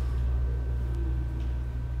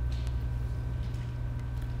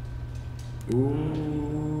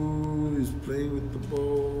 Ooh, he's playing with the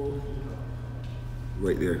ball.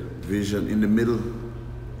 Right there, vision in the middle.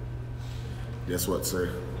 Guess what, sir?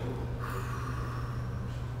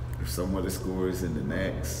 If somebody scores in the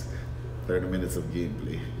next 30 minutes of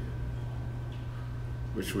gameplay,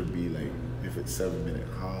 which would be like, if it's 7-minute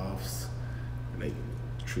halves, like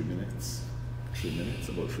 3 minutes. 3 minutes,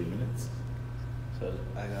 about 3 minutes. So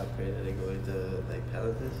I got prayed that they go into like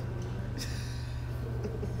penalties.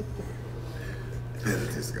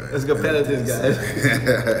 Penalties, guys. Let's go penalties, guys.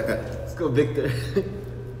 Let's go Victor.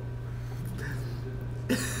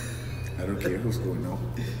 I don't care who's going now.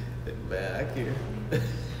 Man, I care.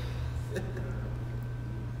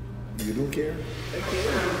 You don't care? I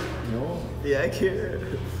care. No. Yeah, I care.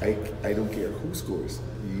 I don't care who scores.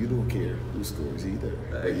 You don't care who scores either.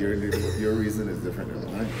 But your reason is different than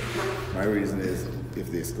mine. My reason is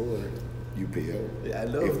if they score, you pay out. Yeah, I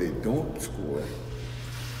know. If they don't score,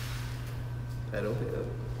 I don't pay up.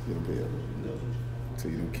 you don't pay out. No. So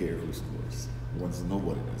you don't care who scores. Once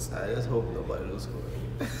nobody does. I just hope nobody will score.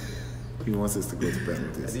 He wants us to go to I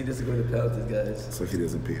penalties. need us to go to penalties, guys. So he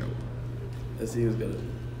doesn't pay out. Let's see who's gonna.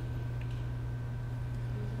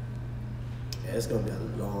 Yeah, it's gonna be a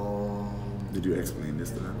long. Did you explain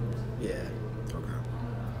this to them? Yeah, Okay.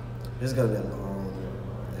 it's gonna be a long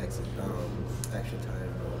extra time, bro.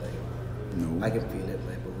 Like, No. I can feel it in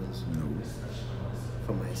my bones. No.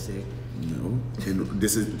 For my sake. No. And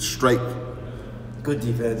this is strike. Good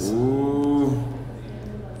defense. Ooh.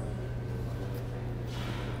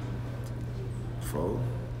 Foul.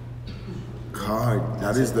 Card.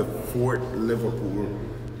 That is the fourth Liverpool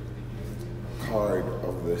card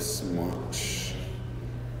of this match.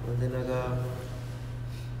 And then I got.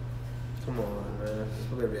 Come on, man. It's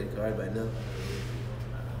probably a red card by now.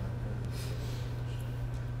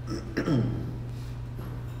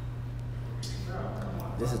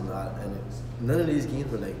 This is not, and none of these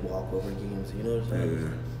games were like walkover games. You know what I'm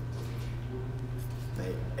saying? Yeah.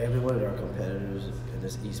 Like every one of our competitors in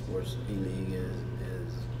this esports league is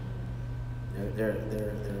they're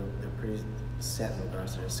pretty set in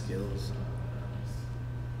regards to their skills.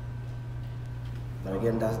 But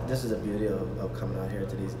again, this is the beauty of coming out here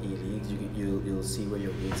to these leagues. You'll see where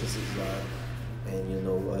your weaknesses are, and you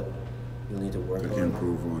know what you need to work on.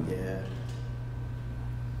 Improve on. Yeah.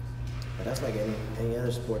 But that's like any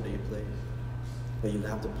other sport that you play. But you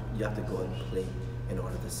have to go and play in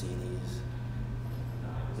order to see these.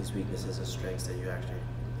 his weaknesses and strengths that you actually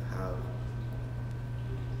have.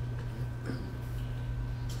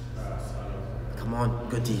 Come on,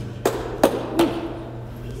 good team.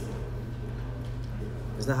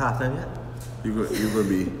 Is that halftime yet? You're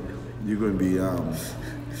gonna be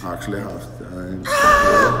actually halftime.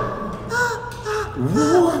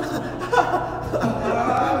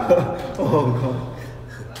 Oh god.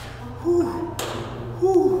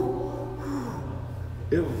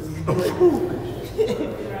 Yo.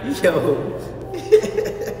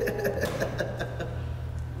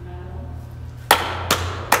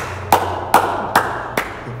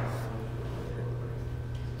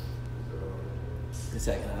 The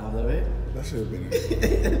second half of it. That should have been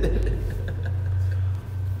it.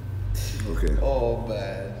 Okay. Oh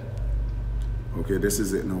man. Okay, this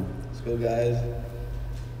is it now. Let's go, guys.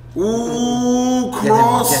 Ooh,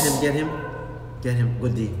 cross. Get him.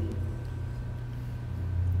 Good D.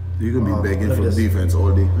 You're gonna be begging look for at this. defense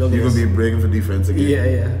all day. Look at You're gonna this. be begging for defense again.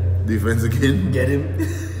 Yeah. Defense again. Get him.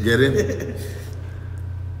 Get him.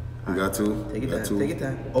 We got two. Take it got down. two. Take it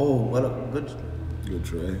down. Oh, what a good. Good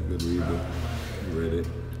try. Good read. You read it.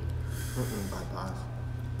 Bad pass.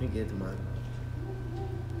 You get it, man.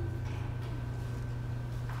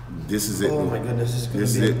 This is it. Oh though. my goodness, this is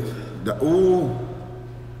This is gonna it. Ooh,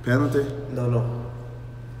 penalty. No.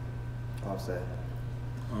 Offside.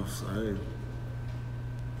 Offside.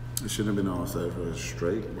 It shouldn't have been offside for a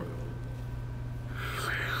strike, but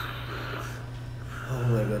Oh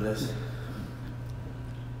my goodness.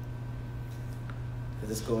 Is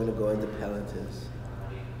this going to go into penalties?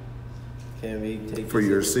 Can we take for this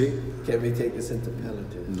your in- sake, Can we take this into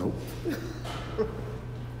penalties? nope.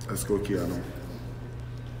 Let's go, Keanu.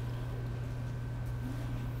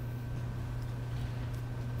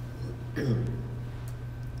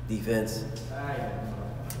 Defense.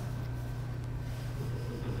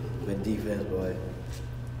 Good defense, boy.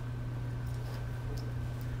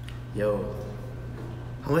 Yo.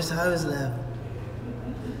 How much time is left?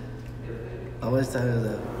 How much time is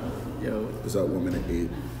left? Yo. Is that 1 minute 8?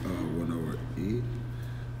 1 hour 8.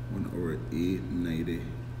 1 hour 8, 90.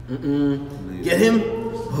 90. Get him!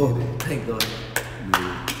 Oh, thank God.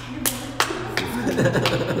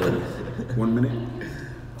 1 minute?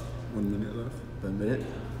 1 minute left? 1 minute.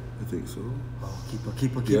 I think so. Oh,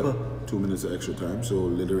 keeper. 2 minutes of extra time, so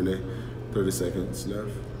literally 30 seconds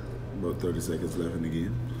left. About 30 seconds left in the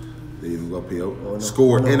game. They even got pay out. Oh, no.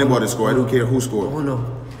 Score, Oh, no. anybody Oh, score. I no. don't care who scored. Oh no.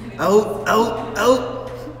 Out.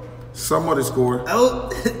 Somebody score.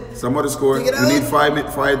 Out. Somebody score. Take it We need out.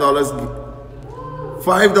 $5.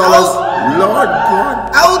 $5. Lord God.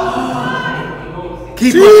 Out.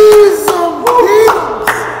 Keeper. Jesus.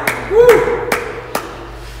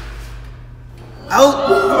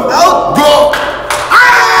 Out. Go.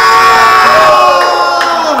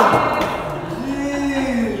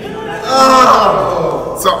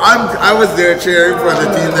 So I was there cheering for the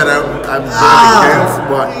team that I'm going against,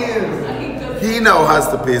 but he now has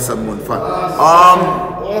to pay someone fine.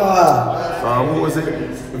 Who was it?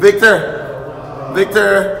 Victor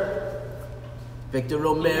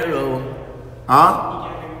Romero. Huh?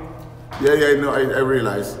 Yeah, no, I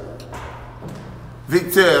realized.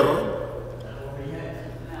 Victor.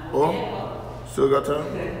 Oh, still got time?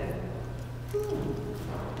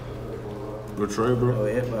 Good try, bro. Oh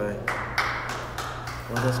yeah, boy.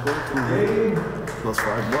 What's that score? Plus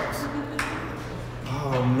 $5.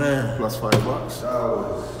 Oh man. Plus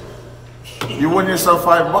 $5. You won yourself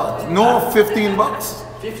 $5. No,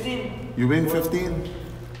 $15. 15. You win 15.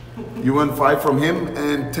 You won 5 from him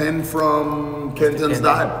and 10 from Kenton's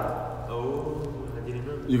dad. Oh, I didn't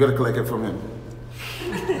know. You gotta collect it from him.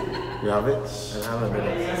 You have it? I have a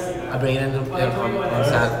minute. I bring it in on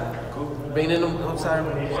Saturday. Bring it in on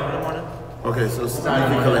Saturday morning. Okay, so you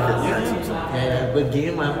can collect it. Yeah, good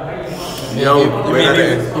game, man. Yo, you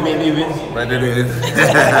made me win. Right it in.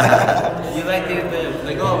 You liked it,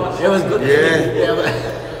 the goal. It was good.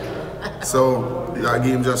 Yeah. So that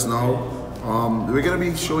game just now. We're gonna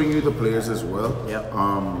be showing you the players as well. Yep.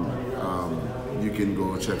 You can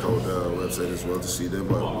go check out the website as well to see them.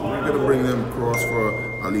 But we're gonna bring them across for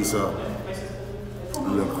Alisa. A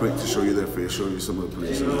little quick to show you their face, show you some of the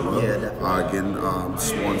players as well. Yeah, definitely. Again,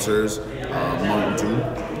 sponsors: Mountain Dew,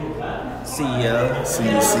 CEL,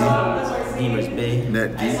 CUC, Beamers Bay,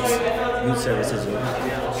 Net Geeks. Youth Services,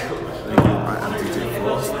 Thank you. I am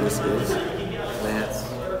Djfross. This is. Lance,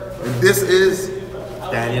 And this is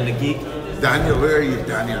Daniel the Geek. Daniel. Where are you,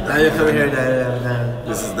 Daniel? Daniel, come here, Daniel.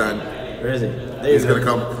 This is Dan. Where is he? There He's you gonna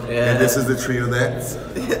go. come. Yeah. And this is the trio that's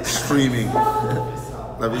streaming.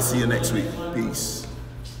 Let me see you next week. Peace.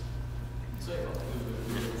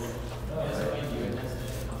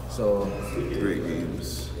 So Great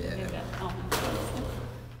games. yeah.